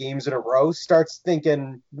bad games in a row starts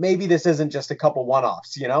thinking maybe this isn't just a couple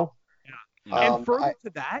one-offs, you know? Yeah. And further to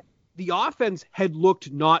that, the offense had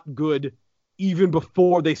looked not good even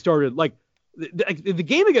before they started. Like the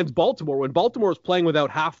game against Baltimore, when Baltimore was playing without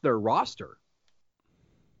half their roster,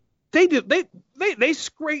 they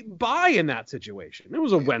scraped by in that situation. It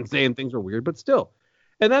was a Wednesday and things were weird, but still.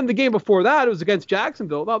 And then the game before that, it was against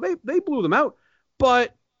Jacksonville. Well, they blew them out,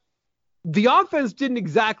 but the offense didn't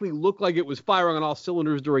exactly look like it was firing on all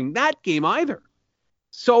cylinders during that game either.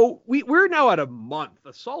 So we're now at a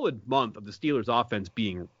solid month of the Steelers offense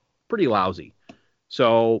being pretty lousy.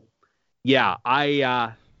 So yeah,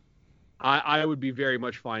 I would be very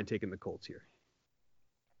much fine taking the Colts here.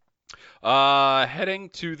 Heading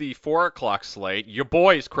to the 4:00 slate, your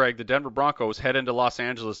boys, Craig, the Denver Broncos, head into Los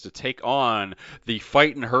Angeles to take on the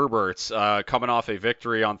Fightin' Herberts, coming off a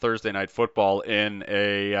victory on Thursday Night Football in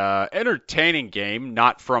a entertaining game,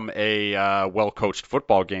 not from a well-coached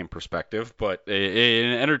football game perspective, but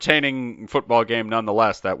an entertaining football game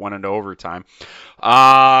nonetheless that went into overtime.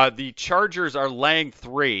 The Chargers are laying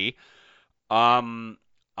 3. I'm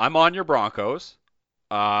on your Broncos.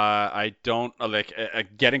 I don't like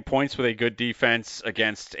getting points with a good defense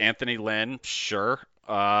against Anthony Lynn. Sure.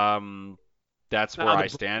 That's where I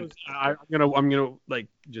stand. I'm gonna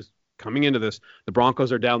just coming into this, the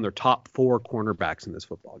Broncos are down their top 4 cornerbacks in this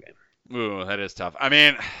football game. Ooh, that is tough. I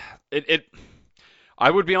mean, I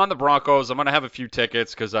would be on the Broncos. I'm going to have a few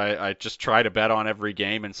tickets because I just try to bet on every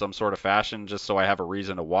game in some sort of fashion just so I have a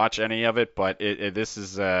reason to watch any of it. But this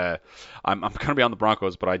is I'm going to be on the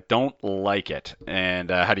Broncos, but I don't like it. And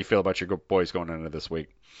how do you feel about your boys going into this week?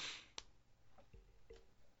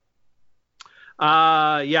 Yeah,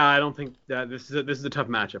 I don't think that this is a tough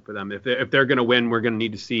matchup for them. If they're going to win, we're going to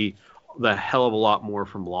need to see the hell of a lot more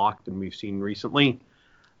from Locke than we've seen recently.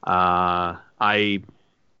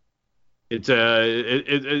 It's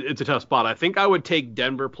a tough spot. I think I would take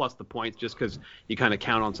Denver plus the points just because you kind of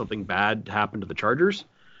count on something bad to happen to the Chargers.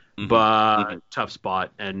 Mm-hmm. But tough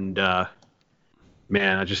spot. And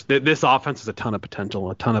man, this offense has a ton of potential,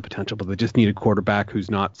 but they just need a quarterback who's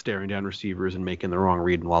not staring down receivers and making the wrong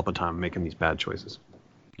read all the time, making these bad choices.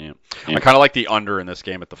 Yeah. I kind of like the under in this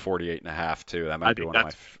game at the 48.5 too. That might be one of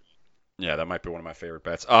my. Yeah, that might be one of my favorite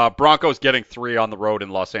bets. Broncos getting 3 on the road in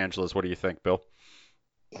Los Angeles. What do you think, Bill?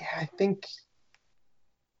 Yeah, I kind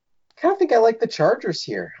of think I like the Chargers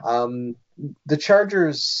here. The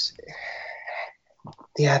Chargers,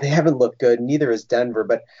 Yeah, they haven't looked good. Neither has Denver,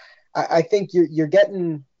 but I think you're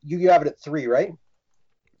getting you have it at 3, right?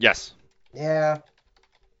 Yes. Yeah.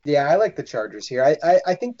 Yeah, I like the Chargers here.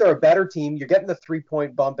 I think they're a better team. You're getting the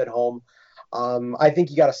 3-point bump at home. I think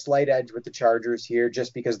you got a slight edge with the Chargers here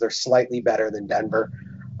just because they're slightly better than Denver.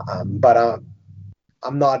 But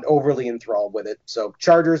I'm not overly enthralled with it. So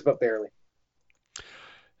Chargers, but barely.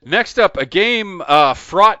 Next up, a game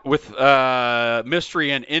fraught with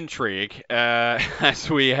mystery and intrigue as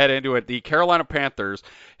we head into it. The Carolina Panthers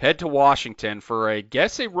head to Washington for a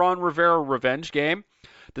Ron Rivera revenge game.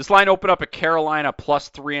 This line opened up at Carolina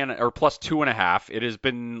 +3 or +2.5. It has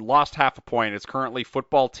been lost half a point. It's currently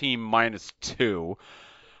football team -2.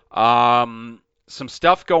 Some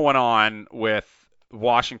stuff going on with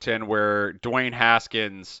Washington where Dwayne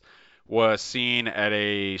Haskins was seen at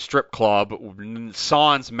a strip club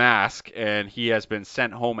sans mask, and he has been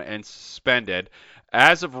sent home and suspended.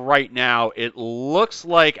 As of right now, it looks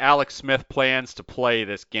like Alex Smith plans to play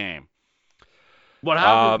this game. What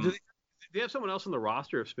happened? Do they have someone else on the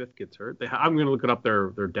roster if Smith gets hurt? I'm going to look it up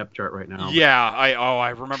their depth chart right now. Yeah,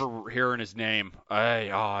 I remember hearing his name.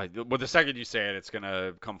 Well, the second you say it, it's going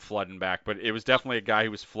to come flooding back. But it was definitely a guy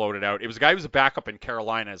who was floated out. It was a guy who was a backup in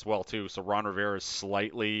Carolina as well too. So Ron Rivera is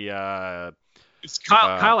slightly. Is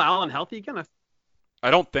Kyle Allen healthy again?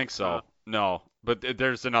 I don't think so. No, but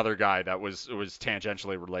there's another guy that was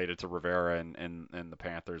tangentially related to Rivera and the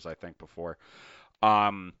Panthers, I think, before.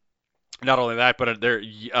 Not only that, but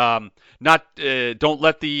don't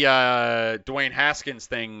let the Dwayne Haskins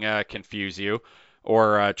thing confuse you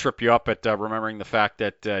or trip you up at remembering the fact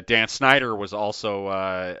that Dan Snyder was also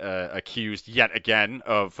accused yet again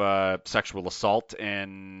of sexual assault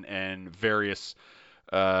and various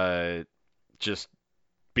just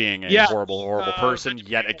being a horrible person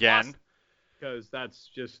yet again. Because that's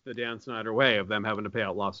just the Dan Snyder way of them having to pay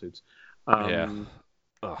out lawsuits.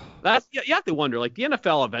 That's you have to wonder. Like the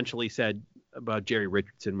NFL eventually said about Jerry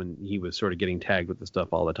Richardson when he was sort of getting tagged with the stuff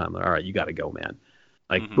all the time. Like, all right, you got to go, man.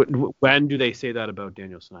 Like when do they say that about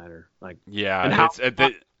Daniel Snyder? Like how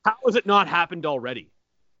has it not happened already?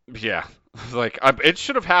 Yeah, like it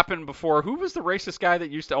should have happened before. Who was the racist guy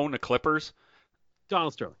that used to own the Clippers?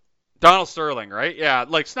 Donald Sterling. Donald Sterling, right? Yeah,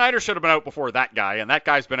 like Snyder should have been out before that guy, and that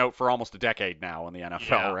guy's been out for almost a decade now in the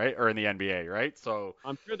NFL, right? Or in the NBA, right? So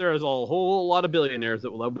I'm sure there's a whole lot of billionaires that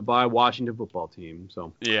will love to buy a Washington football team.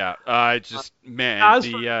 So yeah, as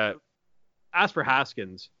for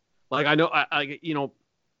Haskins, like I know,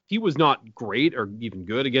 he was not great or even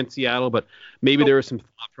good against Seattle, but maybe there was some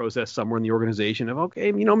thought process somewhere in the organization of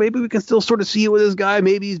okay, maybe we can still sort of see it with this guy.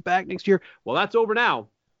 Maybe he's back next year. Well, that's over now.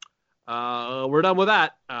 We're done with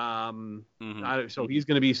that. So he's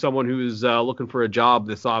going to be someone who's looking for a job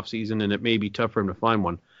this offseason, and it may be tough for him to find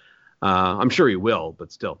one. I'm sure he will,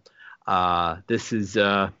 but still. This is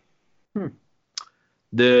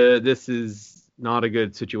not a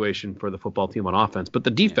good situation for the football team on offense, but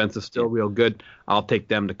the defense is still real good. I'll take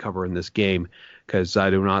them to cover in this game because I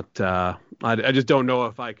do not. I just don't know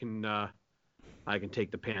if I can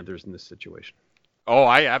take the Panthers in this situation. Oh,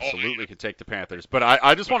 I absolutely could take the Panthers. But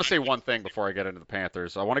I just want to say one thing before I get into the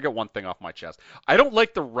Panthers. I want to get one thing off my chest. I don't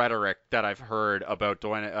like the rhetoric that I've heard about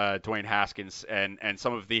Dwayne Haskins and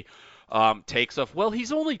some of the takes of, well,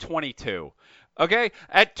 he's only 22. Okay?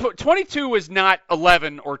 At 22 is not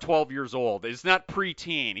 11 or 12 years old. It's not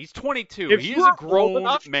preteen. He's 22. He is a grown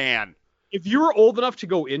man. If you're old enough to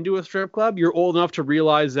go into a strip club, you're old enough to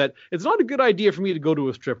realize that it's not a good idea for me to go to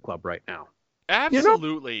a strip club right now.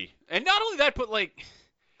 Absolutely. And not only that, but like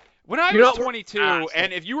when I was 22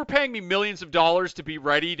 and if you were paying me millions of dollars to be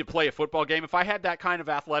ready to play a football game, if I had that kind of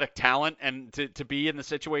athletic talent and to be in the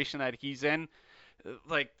situation that he's in,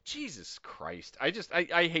 like Jesus Christ. I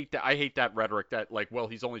hate that. I hate that rhetoric that like, well,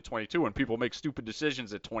 he's only 22 and people make stupid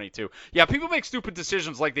decisions at 22. Yeah, people make stupid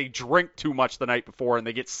decisions like they drink too much the night before and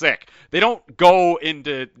they get sick. They don't go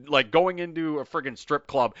into going into a friggin' strip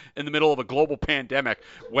club in the middle of a global pandemic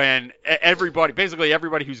when basically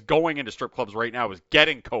everybody who's going into strip clubs right now is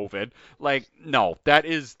getting COVID. Like, no, that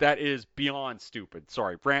is beyond stupid.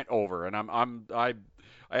 Sorry, rant over. And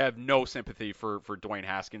I have no sympathy for Dwayne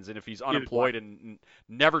Haskins, and if he's unemployed and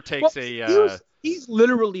never takes he's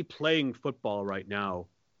literally playing football right now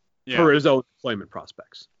for his own employment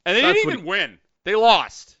prospects. And they didn't even win. They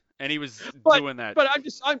lost, and he was doing that. But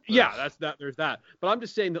that's that. There's that. But I'm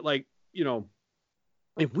just saying that, like,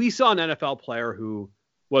 if we saw an NFL player who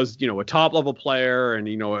was, a top level player and,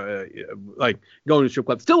 like going to strip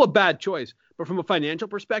club, still a bad choice. But from a financial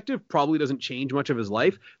perspective, probably doesn't change much of his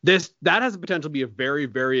life. That has the potential to be a very,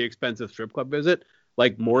 very expensive strip club visit,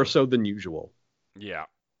 like more so than usual. Yeah.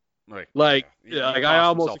 Like I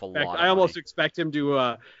almost expect him to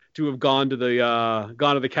have gone to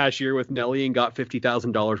the cashier with Nelly and got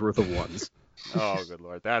 $50,000 worth of ones. Oh, good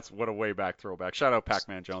Lord. That's what a way back throwback. Shout out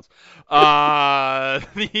Pac-Man Jones. I'll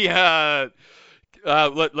throw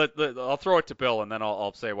it to Bill, and then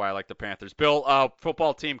I'll say why I like the Panthers. Bill,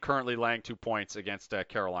 football team currently laying 2 points against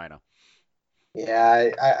Carolina.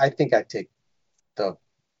 Yeah, I think I'd take the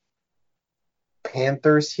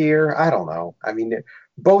Panthers here. I don't know. I mean,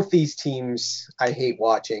 both these teams I hate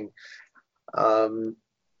watching.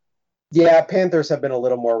 Yeah, Panthers have been a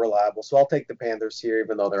little more reliable, so I'll take the Panthers here,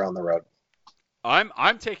 even though they're on the road.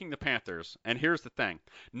 I'm taking the Panthers, and here's the thing: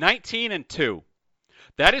 19-2.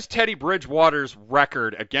 That is Teddy Bridgewater's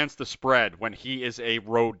record against the spread when he is a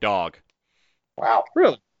road dog. Wow,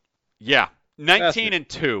 really? Yeah,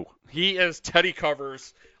 19-2. He is Teddy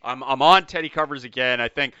Covers. I'm on Teddy Covers again.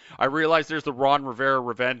 I realize there's the Ron Rivera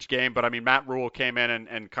revenge game, but I mean Matt Rule came in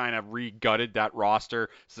and kind of re-gutted that roster,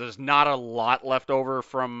 so there's not a lot left over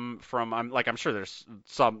from. I'm sure there's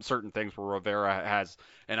some certain things where Rivera has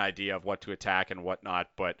an idea of what to attack and whatnot,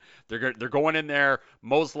 but they're going in there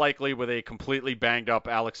most likely with a completely banged up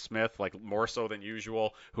Alex Smith, like more so than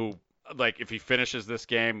usual, who if he finishes this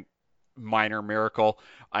game, minor miracle.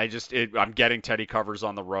 I'm getting Teddy Covers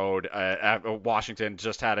on the road. Washington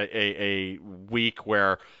just had a week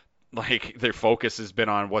where their focus has been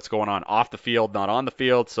on what's going on off the field, not on the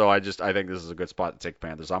field. So I think this is a good spot to take the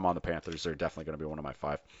Panthers. I'm on the Panthers. They're definitely going to be one of my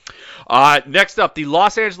 5. Next up, the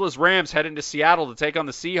Los Angeles Rams head into Seattle to take on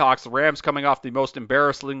the Seahawks. The Rams coming off the most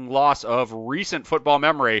embarrassing loss of recent football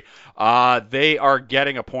memory. They are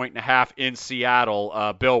getting 1.5 in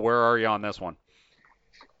Seattle. Bill, where are you on this one?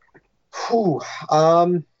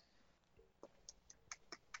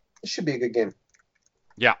 This should be a good game.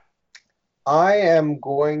 Yeah. I'm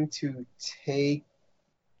going to take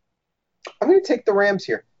the Rams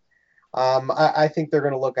here. I think they're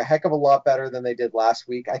going to look a heck of a lot better than they did last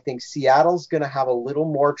week. I think Seattle's going to have a little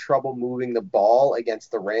more trouble moving the ball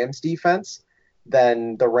against the Rams defense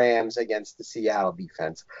than the Rams against the Seattle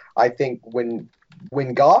defense. I think when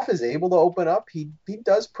Goff is able to open up, he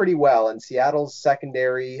does pretty well, and Seattle's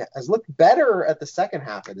secondary has looked better at the second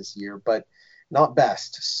half of this year, but not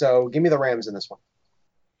best. So give me the Rams in this one.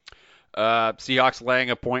 Seahawks laying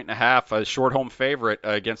 1.5, a short home favorite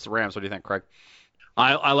against the Rams. What do you think, Craig?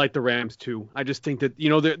 I like the Rams too. I just think that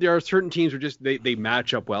there are certain teams where just they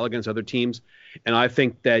match up well against other teams, and I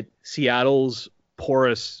think that Seattle's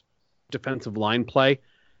porous defensive line play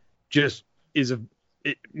just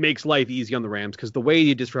it makes life easy on the Rams, because the way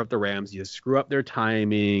you disrupt the Rams, you screw up their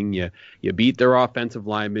timing, you beat their offensive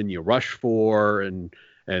linemen, you rush for and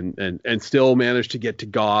still manage to get to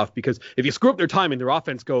Goff, because if you screw up their timing, their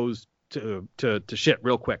offense goes to shit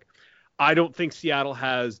real quick. I don't think Seattle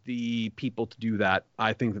has the people to do that.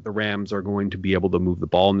 I think that the Rams are going to be able to move the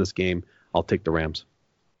ball in this game. I'll take the Rams.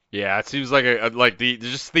 Yeah, it seems like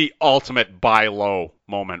the ultimate buy low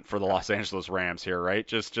moment for the Los Angeles Rams here, right?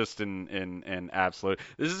 Just in absolute.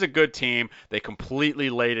 This is a good team. They completely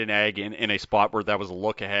laid an egg in a spot where that was a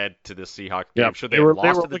look ahead to the Seahawks game. Yep. Should they have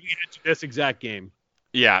lost to looking ahead to this exact game.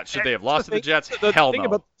 Yeah, should they have lost to the Jets? The Hell thing no.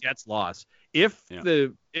 about the Jets' loss, if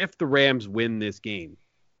the Rams win this game,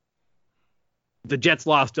 the Jets'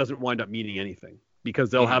 loss doesn't wind up meaning anything, because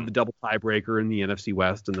they'll have the double tiebreaker in the NFC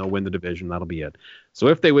West, and they'll win the division. That'll be it. So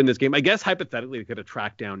if they win this game, I guess hypothetically they could have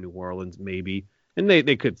tracked down New Orleans maybe, and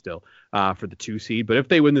they could still for the 2 seed. But if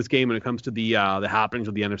they win this game when it comes to the happenings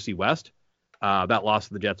of the NFC West, that loss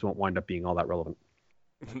to the Jets won't wind up being all that relevant.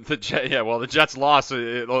 The Jets' loss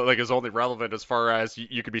is only relevant as far as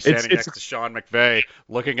you could be standing next to Sean McVay,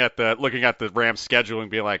 looking at the Rams' schedule and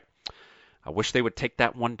be like, I wish they would take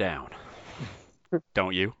that one down.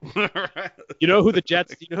 Don't you? You know who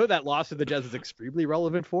that loss to the Jets is extremely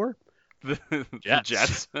relevant for? The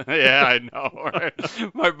Jets. Yeah, I know. Right?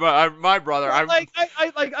 My brother. I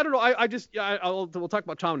don't know. We'll talk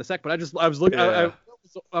about Tom in a sec, but I was looking. Yeah. I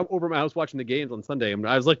was over at my house watching the games on Sunday, and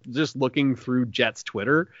I was just looking through Jets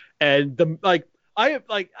Twitter, and I've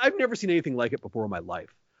never seen anything like it before in my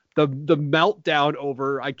life. The meltdown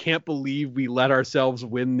over, I can't believe we let ourselves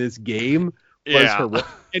win this game. Was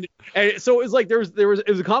and so it was like it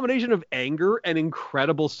was a combination of anger and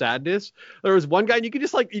incredible sadness. There was one guy, and you could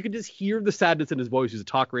just hear the sadness in his voice. He's a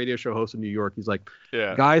talk radio show host in New York. He's like,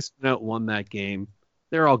 guys went out, won that game.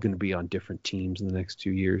 They're all going to be on different teams in the next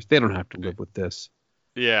 2 years. They don't have to live with this.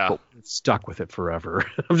 Yeah, but stuck with it forever.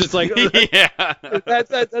 I'm just like,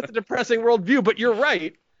 that's a depressing worldview. But you're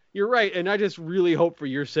right, and I just really hope for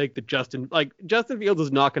your sake that Justin Fields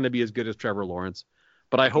is not going to be as good as Trevor Lawrence.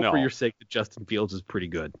 But I hope for No. your sake that Justin Fields is pretty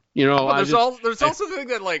good. You know, But there's also the thing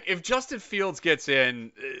that, like, if Justin Fields gets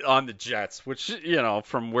in on the Jets, which,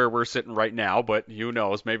 from where we're sitting right now, but who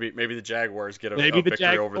knows, maybe the Jaguars get a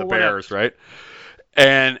victory over the Bears, right?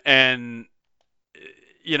 And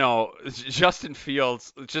Justin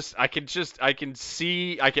Fields, I'm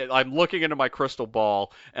looking into my crystal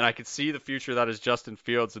ball and I can see the future that is Justin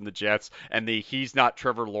Fields and the Jets and the he's not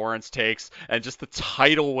Trevor Lawrence takes and just the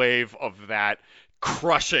tidal wave of that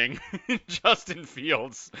crushing Justin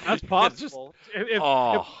Fields. That's possible. If it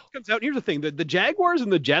comes out, here's the thing: the Jaguars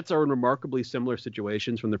and the Jets are in remarkably similar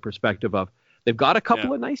situations from the perspective of they've got a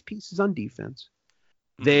couple of nice pieces on defense.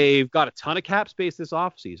 Mm-hmm. They've got a ton of cap space this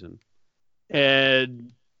offseason.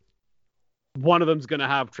 And one of them's going to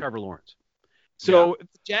have Trevor Lawrence. So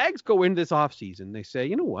if the Jags go into this offseason, they say,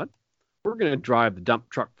 you know what? We're going to drive the dump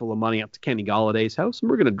truck full of money up to Kenny Galladay's house,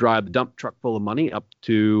 and we're going to drive the dump truck full of money up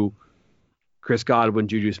to Chris Godwin,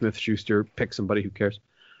 Juju Smith-Schuster, pick somebody, who cares,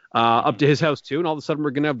 up to his house too. And all of a sudden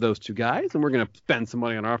we're going to have those two guys, and we're going to spend some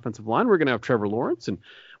money on our offensive line. We're going to have Trevor Lawrence, and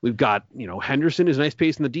we've got, Henderson, who's a nice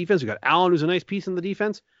piece in the defense. We've got Allen, who's a nice piece in the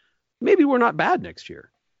defense. Maybe we're not bad next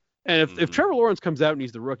year. And if Trevor Lawrence comes out and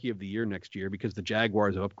he's the rookie of the year next year because the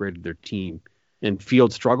Jaguars have upgraded their team and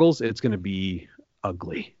Field struggles, it's going to be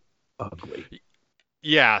ugly.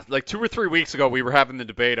 Yeah, like 2 or 3 weeks ago, we were having the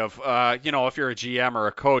debate of, if you're a GM or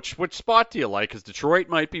a coach, which spot do you like? Because Detroit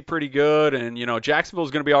might be pretty good, and,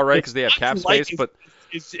 Jacksonville's going to be all right because they have cap space. But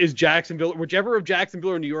is Jacksonville, whichever of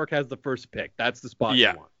Jacksonville or New York has the first pick, that's the spot you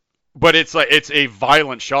want. But it's a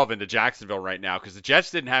violent shove into Jacksonville right now because the Jets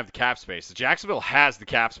didn't have the cap space. The Jacksonville has the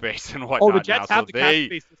cap space and whatnot. Oh, the Jets have the cap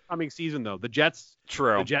space this coming season, though. The Jets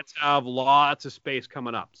have lots of space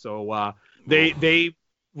coming up. So they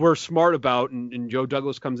were smart about, and Joe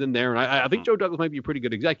Douglas comes in there, and I think Joe Douglas might be a pretty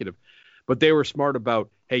good executive, but they were smart about,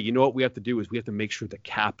 hey, you know what we have to do is we have to make sure the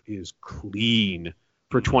cap is clean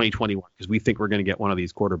for 2021 because we think we're going to get one of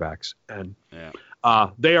these quarterbacks. And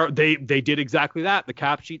they did exactly that. The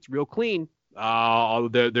cap sheet's real clean.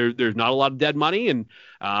 There's not a lot of dead money, and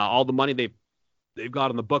all the money they've got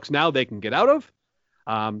on the books now they can get out of.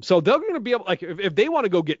 So they're going to be able, like, if they want to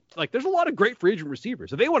go get, like, there's a lot of great free agent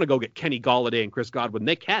receivers. If they want to go get Kenny Galladay and Chris Godwin,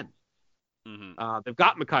 they can. Mm-hmm. They've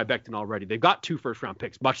got Mekhi Becton already. They've got 2 first-round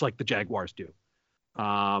picks, much like the Jaguars do.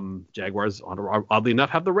 Jaguars, oddly enough,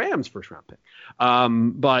 have the Rams first-round pick.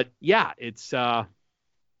 But yeah, it's a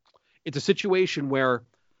situation where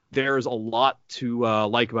there's a lot to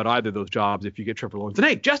like about either of those jobs if you get Trevor Lawrence. And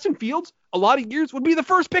hey, Justin Fields, a lot of years would be the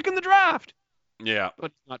first pick in the draft. Yeah,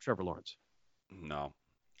 but not Trevor Lawrence. No,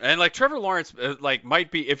 and like Trevor Lawrence, might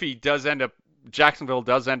be, if he does end up, Jacksonville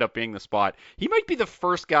does end up being the spot, he might be the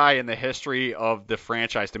first guy in the history of the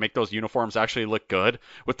franchise to make those uniforms actually look good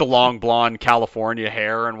with the long blonde California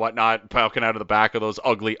hair and whatnot poking out of the back of those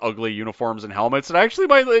ugly uniforms and helmets. It actually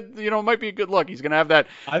might be a good look. He's gonna have that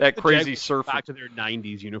crazy surf back to their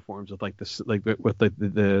 90s uniforms with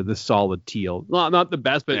the solid teal. Not the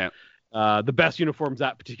best, but the best uniforms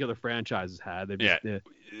that particular franchise has had.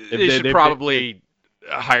 They should probably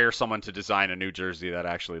hire someone to design a new jersey that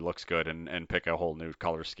actually looks good and pick a whole new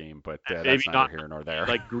color scheme, but that's neither here nor there.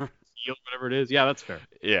 Like whatever it is. Yeah, that's fair.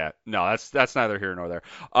 Yeah, no, that's neither here nor there.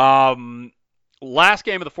 Last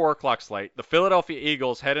game of the 4:00 slate, the Philadelphia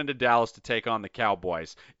Eagles head into Dallas to take on the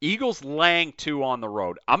Cowboys. Eagles laying 2 on the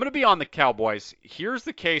road. I'm going to be on the Cowboys. Here's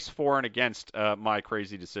the case for and against my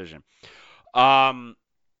crazy decision. The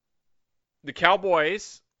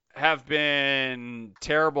Cowboys have been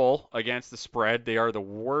terrible against the spread. They are the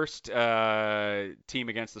worst team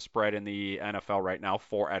against the spread in the NFL right now,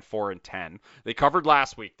 4-10. They covered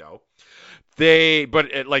last week though. I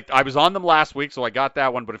was on them last week, so I got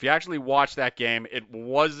that one. But if you actually watch that game, it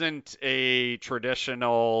wasn't a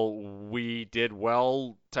traditional we did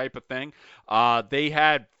well type of thing. They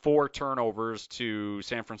had 4 turnovers to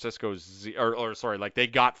San Francisco's, they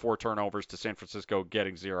got 4 turnovers to San Francisco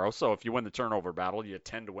getting 0. So if you win the turnover battle, you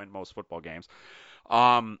tend to win most football games.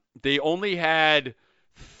 They only had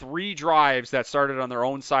 3 drives that started on their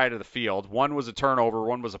own side of the field. 1 was a turnover,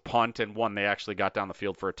 1 was a punt, and 1 they actually got down the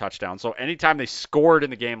field for a touchdown. So anytime they scored in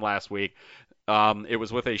the game last week, it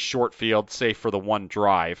was with a short field, save for the 1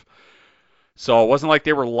 drive. So it wasn't like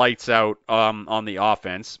they were lights out on the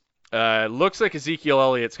offense. Looks like Ezekiel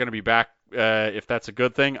Elliott's going to be back. If that's a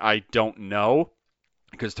good thing, I don't know,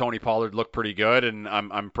 because Tony Pollard looked pretty good, and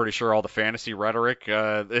I'm pretty sure all the fantasy rhetoric,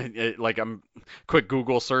 quick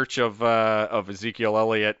Google search of Ezekiel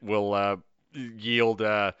Elliott will yield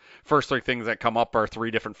first three things that come up are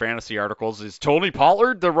three different fantasy articles. Is Tony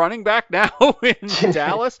Pollard the running back now in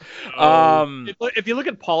Dallas? If you look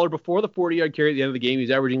at Pollard before the 40-yard carry at the end of the game,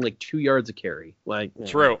 he's averaging like 2 yards a carry.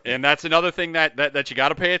 True, and that's another thing that you got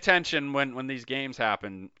to pay attention when these games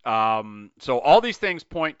happen. So all these things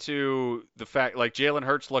point to the fact like Jalen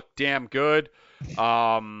Hurts looked damn good.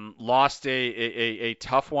 Lost a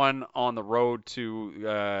tough one on the road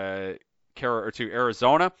to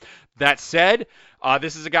Arizona. That said,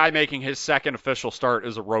 this is a guy making his second official start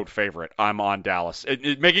as a road favorite. I'm on Dallas.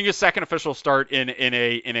 Making his second official start in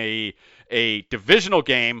a divisional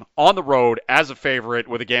game on the road as a favorite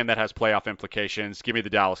with a game that has playoff implications. Give me the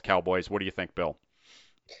Dallas Cowboys. What do you think, Bill?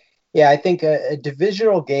 Yeah, I think a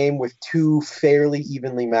divisional game with two fairly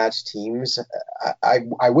evenly matched teams.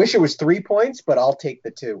 I wish it was 3 points, but I'll take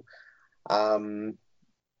the two.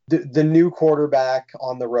 The new quarterback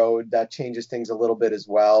on the road, that changes things a little bit as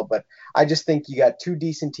well. But I just think you got two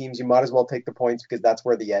decent teams. You might as well take the points because that's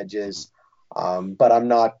where the edge is. But I'm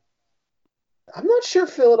not sure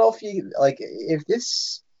Philadelphia, like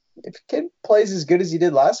if Kid plays as good as he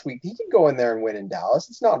did last week, he can go in there and win in Dallas.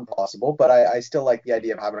 It's not impossible, but I still like the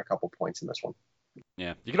idea of having a couple points in this one.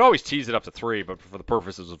 Yeah, you can always tease it up to 3, but for the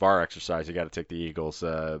purposes of our exercise, you got to take the Eagles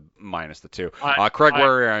minus the 2. Craig,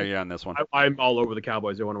 where are you on this one? I'm all over the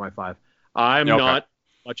Cowboys. They're one of my 5. I'm not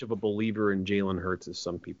much of a believer in Jalen Hurts as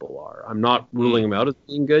some people are. I'm not ruling him out as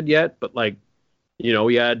being good yet, but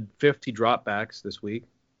he had 50 dropbacks this week.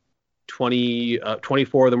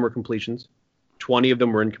 24 of them were completions. 20 of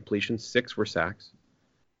them were incompletions. 6 were sacks.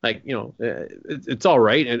 It's all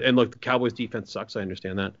right. And look, the Cowboys defense sucks. I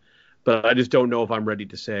understand that. But I just don't know if I'm ready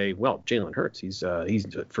to say, well, Jalen Hurts, he's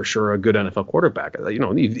for sure a good NFL quarterback.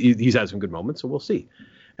 He's had some good moments, so we'll see.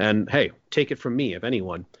 And, hey, take it from me, if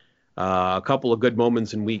anyone. A couple of good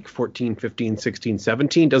moments in week 14, 15, 16,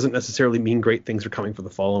 17 doesn't necessarily mean great things are coming for the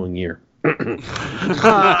following year.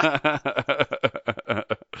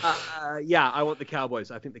 Yeah, I want the Cowboys.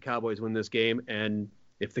 I think the Cowboys win this game. And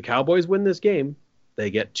if the Cowboys win this game, they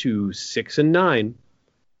get to 6-9.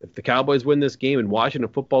 If the Cowboys win this game and Washington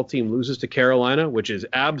football team loses to Carolina, which is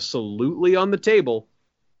absolutely on the table,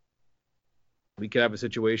 we could have a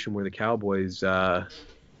situation where the Cowboys have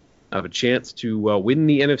a chance to win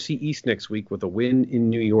the NFC East next week with a win in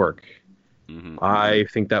New York. Mm-hmm. I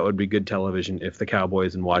think that would be good television if the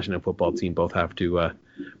Cowboys and Washington football team both have to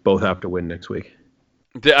win next week.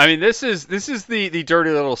 I mean, this is the dirty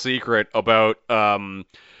little secret about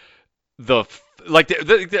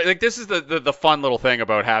this is the fun little thing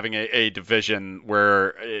about having a division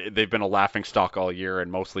where they've been a laughing stock all year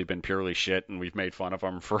and mostly been purely shit, and we've made fun of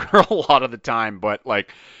them for a lot of the time. But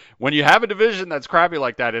when you have a division that's crappy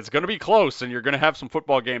like that, it's going to be close, and you're going to have some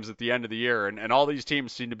football games at the end of the year, and all these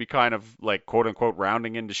teams seem to be kind of quote unquote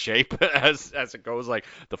rounding into shape as it goes. Like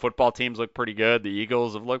the football teams look pretty good, the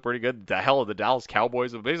Eagles have looked pretty good, the Dallas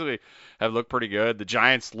Cowboys have basically looked pretty good, the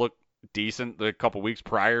Giants look decent a couple weeks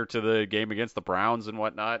prior to the game against the Browns and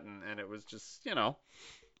whatnot, and it was just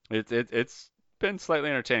it's been slightly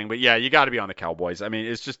entertaining. But yeah, you got to be on the Cowboys. I mean,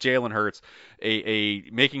 it's just Jalen Hurts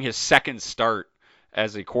making his second start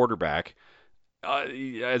as a quarterback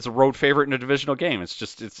as a road favorite in a divisional game. It's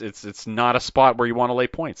just it's not a spot where you want to lay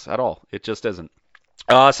points at all. It just isn't.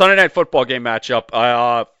 Sunday night football game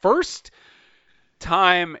matchup. First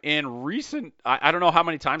time in recent, I don't know how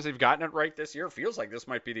many times they've gotten it right this year. It feels like this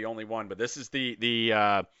might be the only one, but this is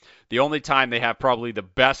the only time they have probably the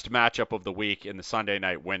best matchup of the week in the Sunday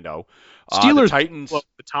night window. Steelers, the Titans. Well,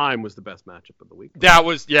 the time was the best matchup of the week. That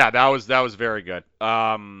was very good.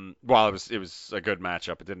 Well, it was a good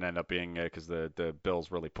matchup. It didn't end up being because the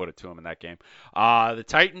Bills really put it to them in that game. The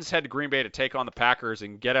Titans head to Green Bay to take on the Packers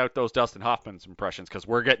and get out those Dustin Hoffman's impressions because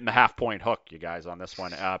we're getting the half-point hook, you guys, on this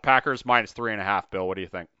one. Packers minus 3.5. Bill, what do you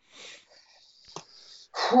think?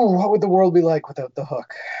 What would the world be like without the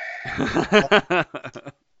hook?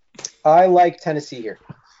 I like Tennessee here.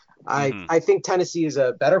 I think Tennessee is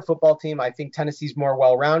a better football team. I think Tennessee's more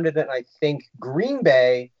well-rounded, and I think Green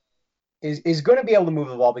Bay is going to be able to move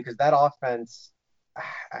the ball because that offense,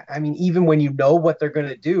 I mean, even when you know what they're going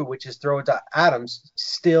to do, which is throw it to Adams,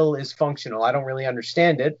 still is functional. I don't really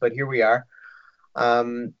understand it, but here we are.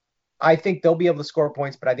 I think they'll be able to score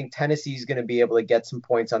points, but I think Tennessee's going to be able to get some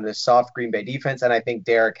points on this soft Green Bay defense, and I think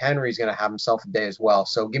Derrick Henry's going to have himself a day as well.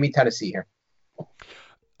 So give me Tennessee here.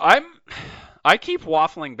 I keep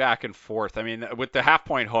waffling back and forth. I mean, with the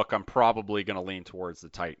half-point hook, I'm probably going to lean towards the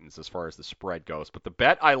Titans as far as the spread goes. But the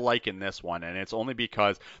bet I like in this one, and it's only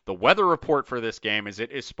because the weather report for this game is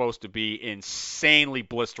it is supposed to be insanely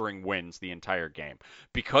blistering winds the entire game.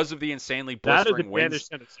 Because of the insanely blistering winds.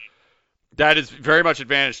 Tennessee. That is very much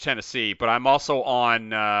advantage Tennessee, but I'm also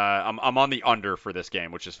on I'm on the under for this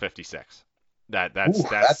game, which is 56. Ooh,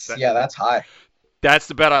 that's high. That's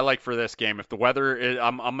the bet I like for this game. If the weather is,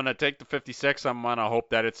 I'm gonna take the 56. I'm gonna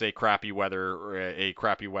hope that it's a crappy weather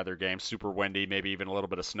game, super windy, maybe even a little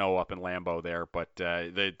bit of snow up in Lambeau there. But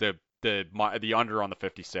the under on the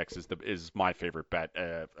 56 is my favorite bet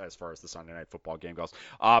as far as the Sunday night football game goes.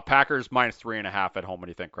 Packers -3.5 at home. What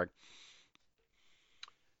do you think, Craig?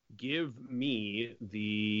 Give me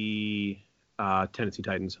the Tennessee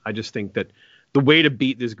Titans. I just think that the way to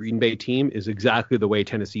beat this Green Bay team is exactly the way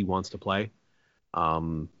Tennessee wants to play.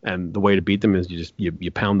 And the way to beat them is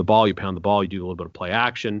you pound the ball, you do a little bit of play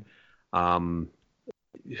action.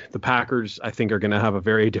 The Packers, I think, are going to have a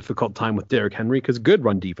very difficult time with Derrick Henry because good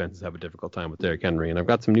run defenses have a difficult time with Derrick Henry. And I've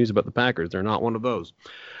got some news about the Packers. They're not one of those.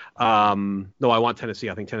 No, I want Tennessee.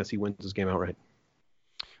 I think Tennessee wins this game outright.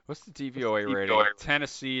 What's the DVOA rating?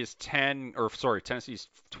 Tennessee is 10, or sorry, Tennessee's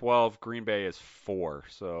 12. Green Bay is 4.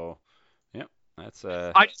 So, yeah, that's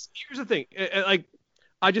here's the thing.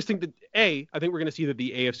 I just think that I think we're going to see that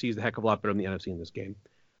the AFC is a heck of a lot better than the NFC in this game.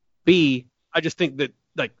 B, I just think that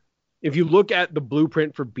if you look at the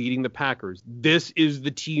blueprint for beating the Packers, this is the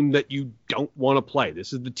team that you don't want to play.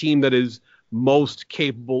 This is the team that is most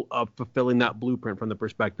capable of fulfilling that blueprint from the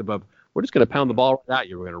perspective of we're just going to pound the ball right at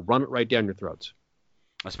you. We're going to run it right down your throats.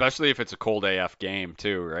 Especially if it's a cold AF game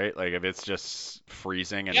too, right? Like if it's just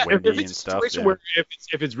freezing and windy if it's and stuff. Where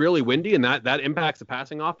if it's really windy and that impacts the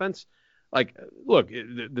passing offense, like look,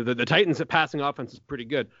 the Titans' passing offense is pretty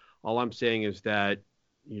good. All I'm saying is that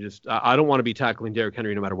I don't want to be tackling Derrick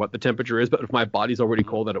Henry no matter what the temperature is, but if my body's already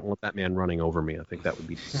cold, I don't want that man running over me. I think that would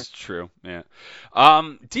be true. Yeah.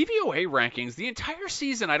 DVOA rankings the entire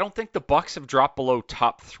season. I don't think the Bucs have dropped below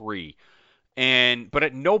top 3, but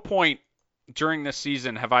at no point during this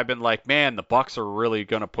season have I been like, man, the Bucs are really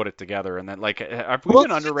gonna put it together. And then have we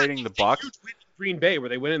been underrating the Bucs? Green Bay, where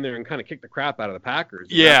they went in there and kind of kicked the crap out of the Packers.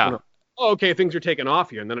 Yeah. Okay, things are taking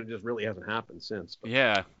off here, and then it just really hasn't happened since. But,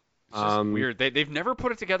 yeah. It's just weird. They've never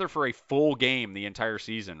put it together for a full game the entire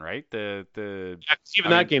season, right? That game they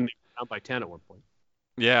were down by 10 at one point.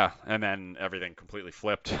 Yeah, and then everything completely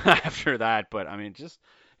flipped after that. But I mean,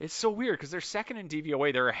 it's so weird because they're second in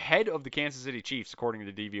DVOA. They're ahead of the Kansas City Chiefs according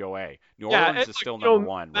to DVOA. New Orleans is still number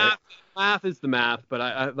one. Math is the math, but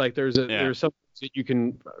I there's something that you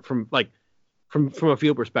can from a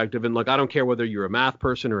field perspective, and I don't care whether you're a math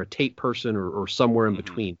person or a tape person or somewhere in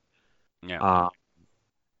between. Yeah.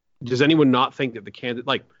 Does anyone not think that the Kansas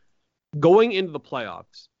going into the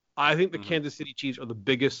playoffs? I think the Kansas City Chiefs are the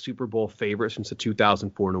biggest Super Bowl favorite since the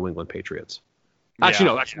 2004 New England Patriots. Actually,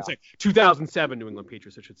 no, I shouldn't say 2007 New England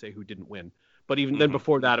Patriots. I should say who didn't win. But even then,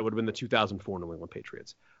 before that, it would have been the 2004 New England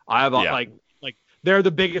Patriots. I have they're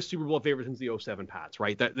the biggest Super Bowl favorite since the 07 Pats,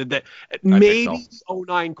 right? Maybe the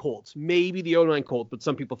 09 Colts, but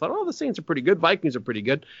some people thought, the Saints are pretty good, Vikings are pretty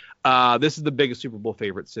good. This is the biggest Super Bowl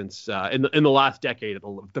favorite since in the last decade at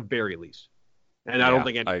the very least. And I don't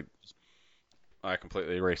think I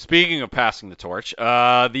completely agree. Speaking of passing the torch,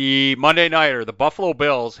 the Monday Nighter, the Buffalo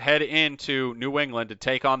Bills head into New England to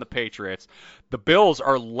take on the Patriots. The Bills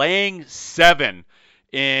are laying 7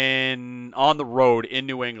 on the road in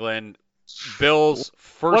New England. Bills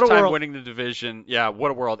first time winning the division. Yeah,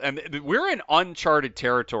 what a world. And we're in uncharted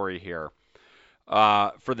territory here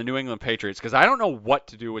for the New England Patriots because I don't know what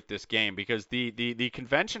to do with this game because the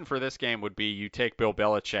convention for this game would be you take Bill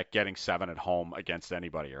Belichick getting 7 at home against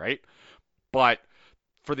anybody, right? But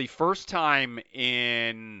for the first time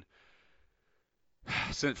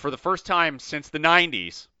since the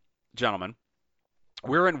 90s, gentlemen,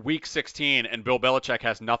 we're in week 16 and Bill Belichick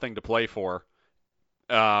has nothing to play for.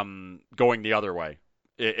 Going the other way.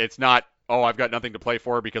 It's not, I've got nothing to play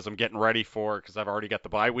for because I'm getting ready because I've already got the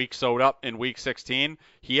bye week sewed up in week 16.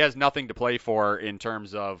 He has nothing to play for in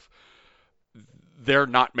terms of they're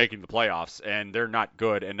not making the playoffs and they're not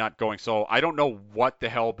good and not going. So I don't know what the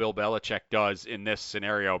hell Bill Belichick does in this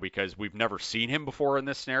scenario because we've never seen him before in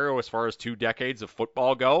this scenario as far as 2 decades of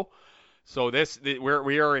football go. So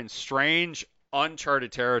we are in strange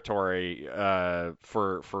uncharted territory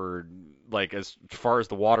for as far as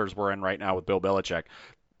the waters we're in right now with Bill Belichick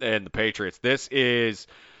and the Patriots. This is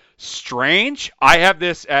strange. I have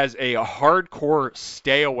this as a hardcore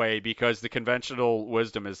stay away because the conventional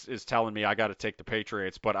wisdom is telling me I got to take the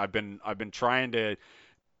Patriots, but I've been trying to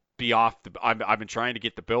be off I've been trying to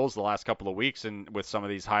get the Bills the last couple of weeks and with some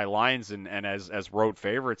of these high lines and as road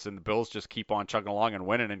favorites, and the Bills just keep on chugging along and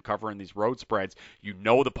winning and covering these road spreads.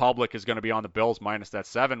 The public is going to be on the Bills minus that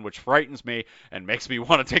 7, which frightens me and makes me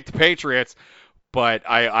want to take the Patriots. But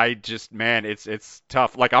I just, man, it's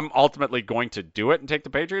tough. Like, I'm ultimately going to do it and take the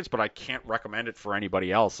Patriots, but I can't recommend it for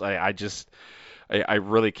anybody else. I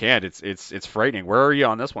really can't. It's frightening. Where are you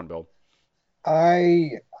on this one, Bill?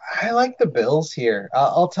 I I like the Bills here.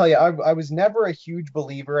 I'll tell you, I was never a huge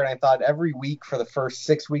believer, and I thought every week for the first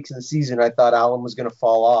 6 weeks of the season, I thought Allen was going to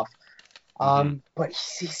fall off. Mm-hmm. But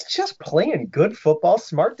he's just playing good football,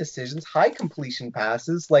 smart decisions, high completion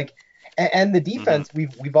passes, like, and the Mm-hmm. defense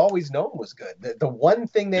we've always known was good. The one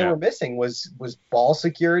thing they Yeah. were missing was ball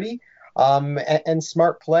security, and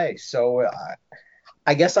smart play. So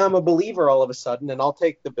I guess I'm a believer all of a sudden, and I'll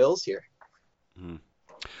take the Bills here. Mm-hmm.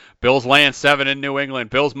 Bills laying 7 in New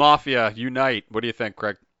England. Bills Mafia unite. What do you think,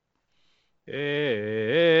 Craig?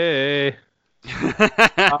 Hey.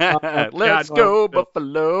 Let's go,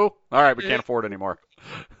 Buffalo. All right, we can't afford anymore.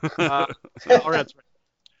 All right, that's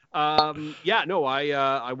right. Yeah, no,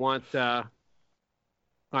 I want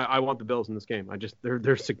I want the Bills in this game.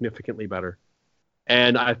 They're significantly better,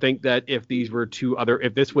 and I think that if this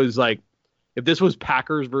was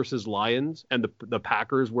Packers versus Lions, and the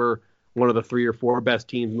Packers were one of the 3 or 4 best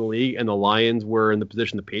teams in the league, and the Lions were in the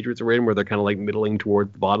position the Patriots are in, where they're kind of like middling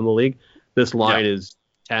towards the bottom of the league, this line is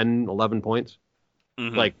 10, 11 points.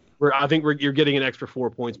 Mm-hmm. Like, you're getting an extra 4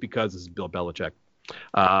 points because this is Bill Belichick.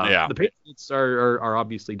 The Patriots are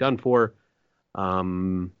obviously done for.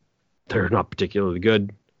 They're not particularly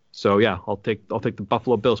good. So yeah, I'll take the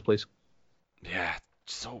Buffalo Bills, please. Yeah,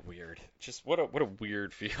 so weird. Just what a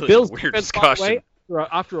weird feeling. Bills weird defense, discussion. by the way,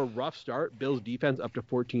 after a rough start, Bills defense up to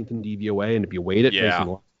 14th in DVOA, and if you weight it, based on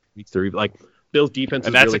the last weeks, like Bills defense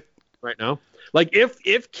is really right now. Like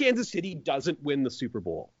if Kansas City doesn't win the Super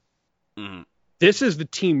Bowl, this is the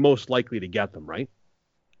team most likely to get them, right?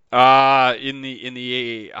 I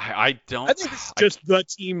don't. I think it's just the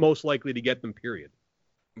team most likely to get them. Period.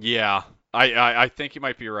 Yeah, I think you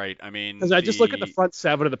might be right. I mean, because I just look at the front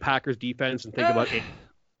 7 of the Packers defense and think about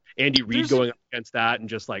Andy Reid going up against that, and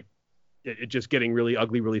just like it just getting really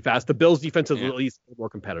ugly really fast. The Bills defense is at least more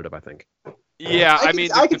competitive, I think. Yeah,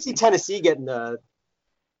 I can see Tennessee getting the.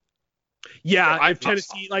 Yeah, if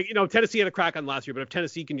Tennessee, Tennessee had a crack on last year, but if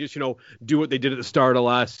Tennessee can just, do what they did at the start of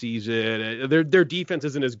last season, their defense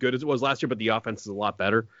isn't as good as it was last year, but the offense is a lot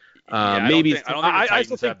better. Maybe I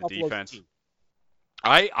still think the Buffalo's defense. team.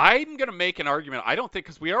 I'm going to make an argument. I don't think,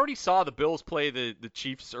 because we already saw the Bills play the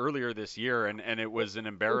Chiefs earlier this year, and it was an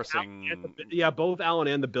embarrassing. Both Allen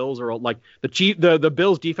and the Bills are like the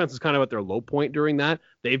Bills defense is kind of at their low point during that.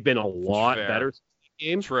 They've been a lot better.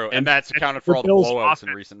 Game. True, and that's accounted for all the blowouts in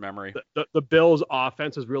recent memory. The Bills'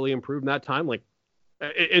 offense has really improved in that time. Like,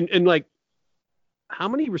 and like, how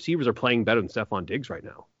many receivers are playing better than Stephon Diggs right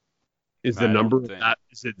now? Is the number of that?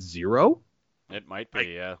 Is it 0? It might be,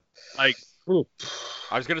 yeah. Like,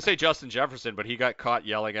 I was gonna say Justin Jefferson, but he got caught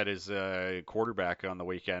yelling at his quarterback on the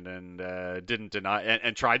weekend and didn't deny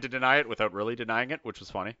and tried to deny it without really denying it, which was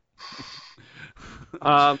funny.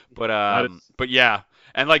 But yeah.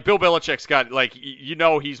 And like Bill Belichick's got like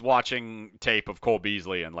he's watching tape of Cole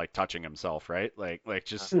Beasley and like touching himself, right? Like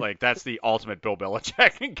just like that's the ultimate Bill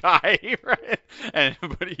Belichick guy, right?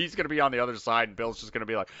 But he's gonna be on the other side, and Bill's just gonna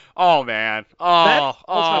be like, oh man,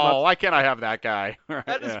 why can't I have that guy? Right?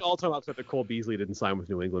 That is all-time upset that Cole Beasley didn't sign with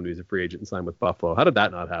New England. He was a free agent and signed with Buffalo. How did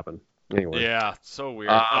that not happen? Anyway. Yeah, so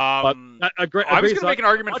weird. I was gonna make an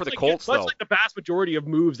argument for the Colts though. Much like the vast majority of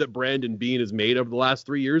moves that Brandon Beane has made over the last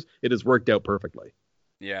 3 years, it has worked out perfectly.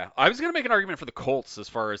 Yeah, I was going to make an argument for the Colts as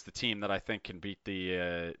far as the team that I think can beat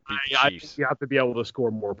the Chiefs. I think you have to be able to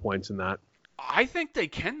score more points than that. I think they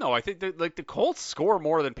can, though. I think that the Colts score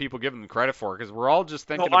more than people give them credit for, because we're all just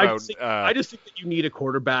thinking about. I just think that you need a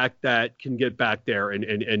quarterback that can get back there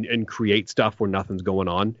and create stuff where nothing's going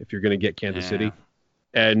on if you're going to get Kansas City.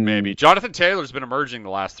 And maybe Jonathan Taylor's been emerging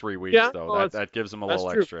the last 3 weeks, though. That gives him a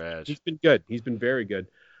little extra edge. He's been good. He's been very good.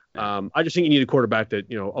 I just think you need a quarterback that,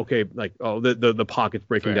 the pocket's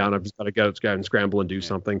breaking down. I've just got to get this guy and scramble and do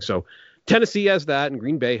something. So Tennessee has that, and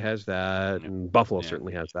Green Bay has that, and Buffalo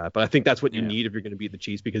certainly has that. But I think that's what you need if you're going to beat the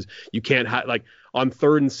Chiefs, because you can't on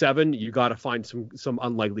 3rd and 7, you got to find some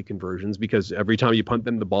unlikely conversions, because every time you punt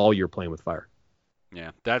them the ball, you're playing with fire.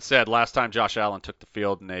 Yeah. That said, last time Josh Allen took the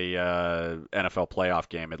field in a NFL playoff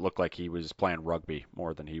game, it looked like he was playing rugby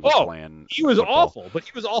more than he was playing. He was football. awful, but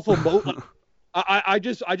he was awful. I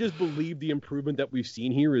just believe the improvement that we've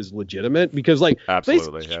seen here is legitimate, because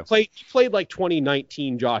absolutely, he played like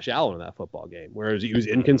 2019 Josh Allen in that football game, whereas he was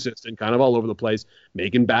inconsistent, kind of all over the place,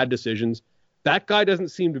 making bad decisions. That guy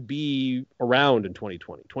doesn't seem to be around in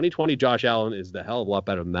 2020. 2020 Josh Allen is the hell of a lot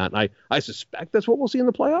better than that, and I suspect that's what we'll see in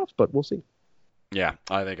the playoffs, but we'll see. Yeah,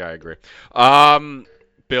 I think I agree.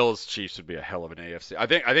 Bills Chiefs would be a hell of an AFC. I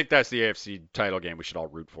think that's the AFC title game we should all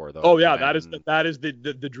root for, though. Oh yeah, And that is the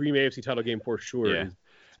dream AFC title game for sure. yeah.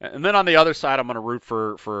 And then on the other side, I'm going to root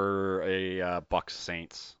for a Bucks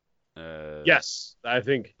Saints. Yes, I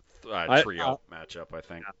think trio matchup. I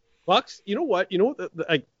think Bucks. You know what?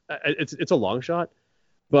 It's a long shot,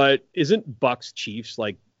 but isn't Bucks Chiefs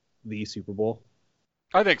like the Super Bowl?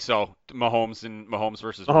 I think so. Mahomes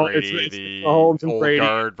versus Brady, the Mahomes and old Brady.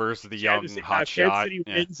 guard versus the young hot shot. Kansas City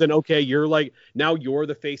wins, and okay, you're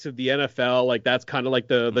the face of the NFL. Like that's kind of like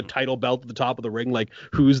the title belt at the top of the ring. Like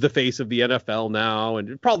who's the face of the NFL now? And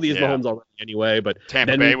it probably is Mahomes already anyway. But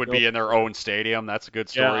Tampa Bay would be in their own stadium. That's a good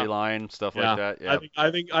storyline. Stuff like that. Yeah.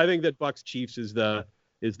 I think that Bucks Chiefs is the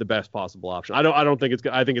best possible option. I don't think it's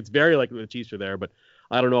good. I think it's very likely the Chiefs are there, but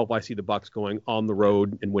I don't know if I see the Bucks going on the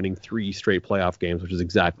road and winning 3 straight playoff games, which is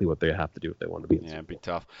exactly what they have to do if they want to be. It'd be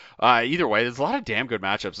tough. Either way, there's a lot of damn good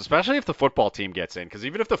matchups, especially if the football team gets in. Because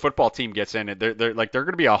even if the football team gets in, they're going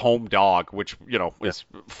to be a home dog, which is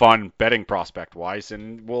fun betting prospect wise.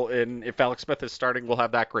 And if Alex Smith is starting, we'll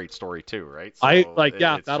have that great story too, right? So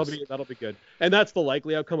that'll be good. And that's the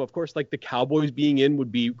likely outcome. Of course, like the Cowboys being in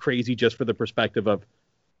would be crazy just for the perspective of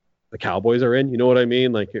the Cowboys are in. You know what I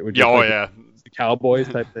mean? Like it would. Just, the Cowboys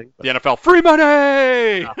type thing. But. The NFL free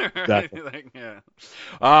money. Exactly.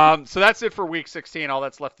 So that's it for Week 16. All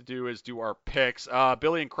that's left to do is do our picks.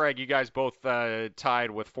 Billy and Craig, you guys both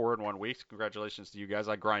tied with 4-1 weeks. Congratulations to you guys.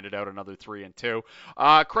 I grinded out another 3-2.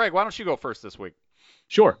 Craig, why don't you go first this week?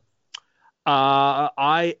 Sure.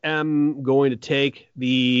 I am going to take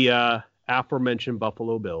the aforementioned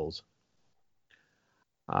Buffalo Bills.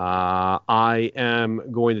 I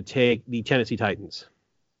am going to take the Tennessee Titans.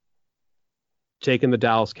 Taking the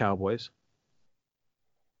Dallas Cowboys.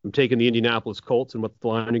 I'm taking the Indianapolis Colts. And what's the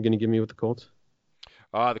line you're going to give me with the Colts?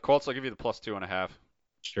 The Colts, I'll give you the +2.5.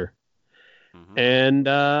 Sure. Mm-hmm. And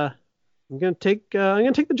I'm going to take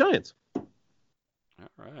the Giants. All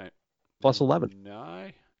right.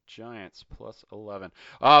 +11. Giants +11.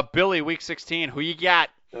 Billy, Week 16, who you got?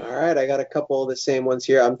 All right, I got a couple of the same ones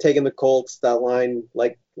here. I'm taking the Colts. That line,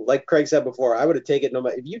 like Craig said before, I would have taken it no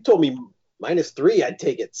matter. If you told me -3, I'd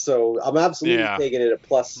take it. So I'm absolutely taking it at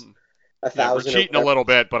 +1,000. We're cheating a little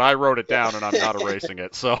bit, but I wrote it down and I'm not erasing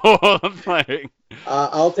it. So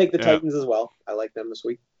I'll take the Titans as well. I like them this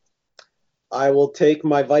week. I will take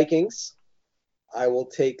my Vikings. I will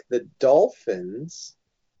take the Dolphins.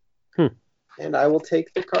 And I will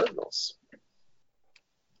take the Cardinals.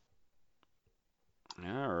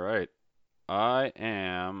 All right. I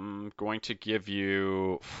am going to give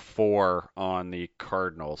you 4 on the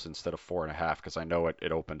Cardinals instead of 4.5 because I know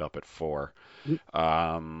it opened up at 4.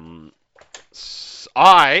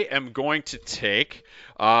 I am going to take.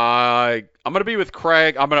 I'm going to be with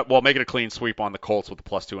Craig. I'm going to make it a clean sweep on the Colts with the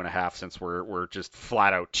 +2.5 since we're just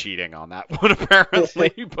flat out cheating on that one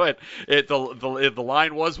apparently. But the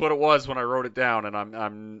line was what it was when I wrote it down, and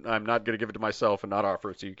I'm not going to give it to myself and not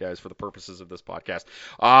offer it to you guys for the purposes of this podcast.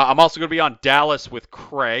 I'm also going to be on Dallas with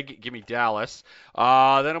Craig. Give me Dallas. Then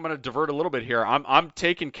I'm going to divert a little bit here. I'm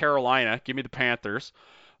taking Carolina. Give me the Panthers.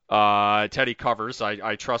 Teddy covers.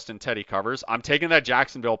 I trust in Teddy covers. I'm taking that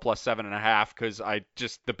Jacksonville +7.5 because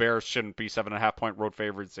the Bears shouldn't be 7.5 point road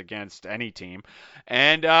favorites against any team.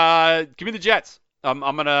 And give me the Jets. I'm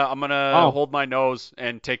gonna hold my nose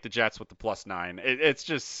and take the Jets with the +9. It's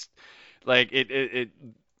just like it's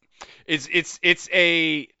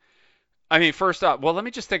a. I mean, first up, well, let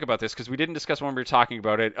me just think about this because we didn't discuss when we were talking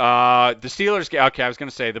about it. The Steelers, okay, I was going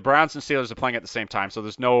to say the Browns and Steelers are playing at the same time, so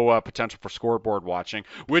there's no potential for scoreboard watching,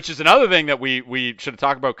 which is another thing that we should have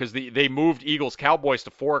talked about because they moved Eagles-Cowboys to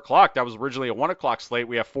 4 o'clock. That was originally a 1 o'clock slate.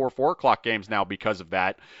 We have 4 o'clock games now because of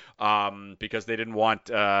that, because they didn't want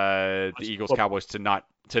the Eagles-Cowboys to not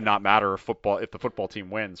matter if the football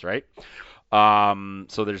team wins, right?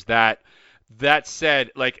 So there's that. That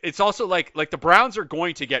said, it's also like the Browns are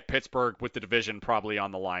going to get Pittsburgh with the division probably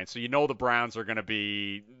on the line. So the Browns are going to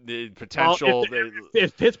be the potential. Well,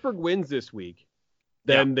 if Pittsburgh wins this week,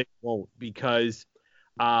 then they won't because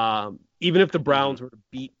even if the Browns were to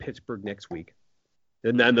beat Pittsburgh next week,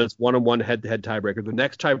 and then there's 1-on-1 head-to-head tiebreaker. The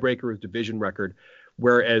next tiebreaker is division record,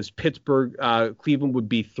 whereas Cleveland would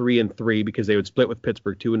be 3-3 because they would split with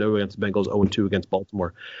Pittsburgh 2-0 against the Bengals, 0-2 against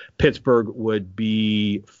Baltimore. Pittsburgh would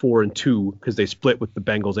be 4-2 because they split with the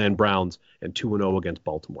Bengals and Browns and 2-0 against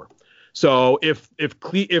Baltimore. So if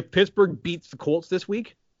Pittsburgh beats the Colts this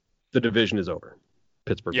week, the division is over.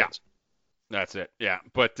 Pittsburgh wins. That's it. Yeah,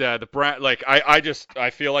 but the Browns, I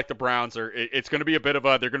feel like the Browns are. It's going to be a bit of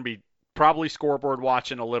a. They're going to be probably scoreboard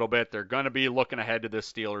watching a little bit. They're going to be looking ahead to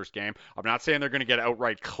this Steelers game. I'm not saying they're going to get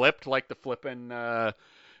outright clipped like the flipping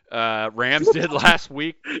Rams did last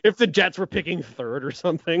week. If the Jets were picking third or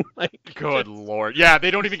something, like Good Lord. Yeah,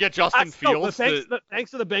 they don't even get Justin Fields.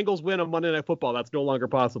 Thanks to the Bengals win on Monday Night Football, that's no longer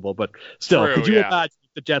possible. But still, True, could you yeah. imagine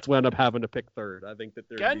if the Jets wound up having to pick third? I think that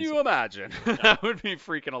Can you imagine? That would be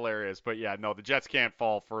freaking hilarious. But yeah, no, the Jets can't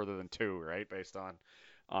fall further than 2, right? Based on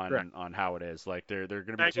how it is. Like they're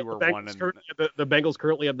going to be 2 or 1. And the Bengals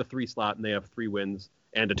currently have the 3 slot, and they have 3 wins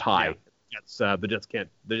and a tie. Yeah. The Jets can't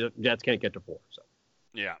get to 4. So.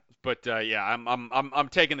 Yeah, but yeah, I'm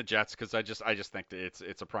taking the Jets because I just think that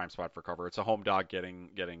it's a prime spot for cover. It's a home dog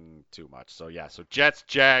getting too much. So yeah, so Jets,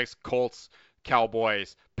 Jags, Colts,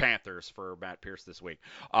 Cowboys, Panthers for Matt Pierce this week.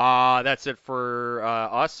 That's it for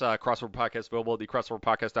us. Crossover Podcast available at the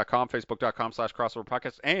crossoverpodcast.com,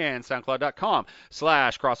 facebook.com/crossoverpodcast, and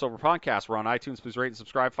soundcloud.com/crossoverpodcast. We're on iTunes. Please rate and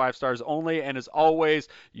subscribe, 5 stars only. And as always,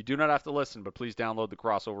 you do not have to listen, but please download the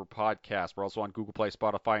Crossover Podcast. We're also on Google Play,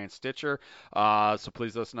 Spotify, and Stitcher. So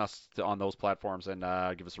please listen to us on those platforms and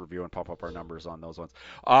give us a review and pop up our numbers on those ones.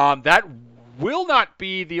 That will not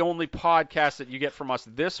be the only podcast that you get from us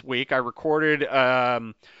this week. I recorded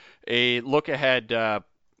a look ahead,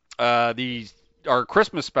 our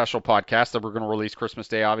Christmas special podcast that we're going to release Christmas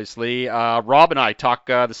Day, obviously. Rob and I talk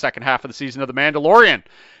the second half of the season of The Mandalorian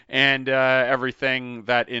and everything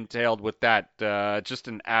that entailed with that. Just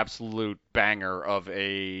an absolute banger of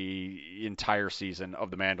a entire season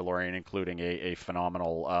of The Mandalorian, including a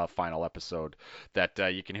phenomenal final episode that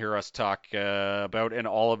you can hear us talk about in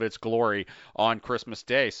all of its glory on Christmas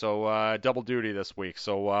Day. So double duty this week.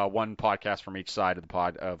 So one podcast from each side of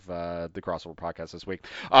the Crossover Podcast this week.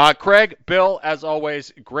 Craig, Bill, as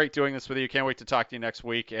always, great doing this with you. Can't wait to talk to you next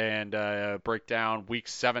week and break down Week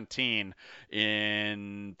 17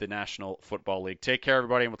 in the National Football League. Take care,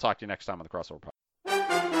 everybody, and we'll talk to you next time on the Crossover Podcast.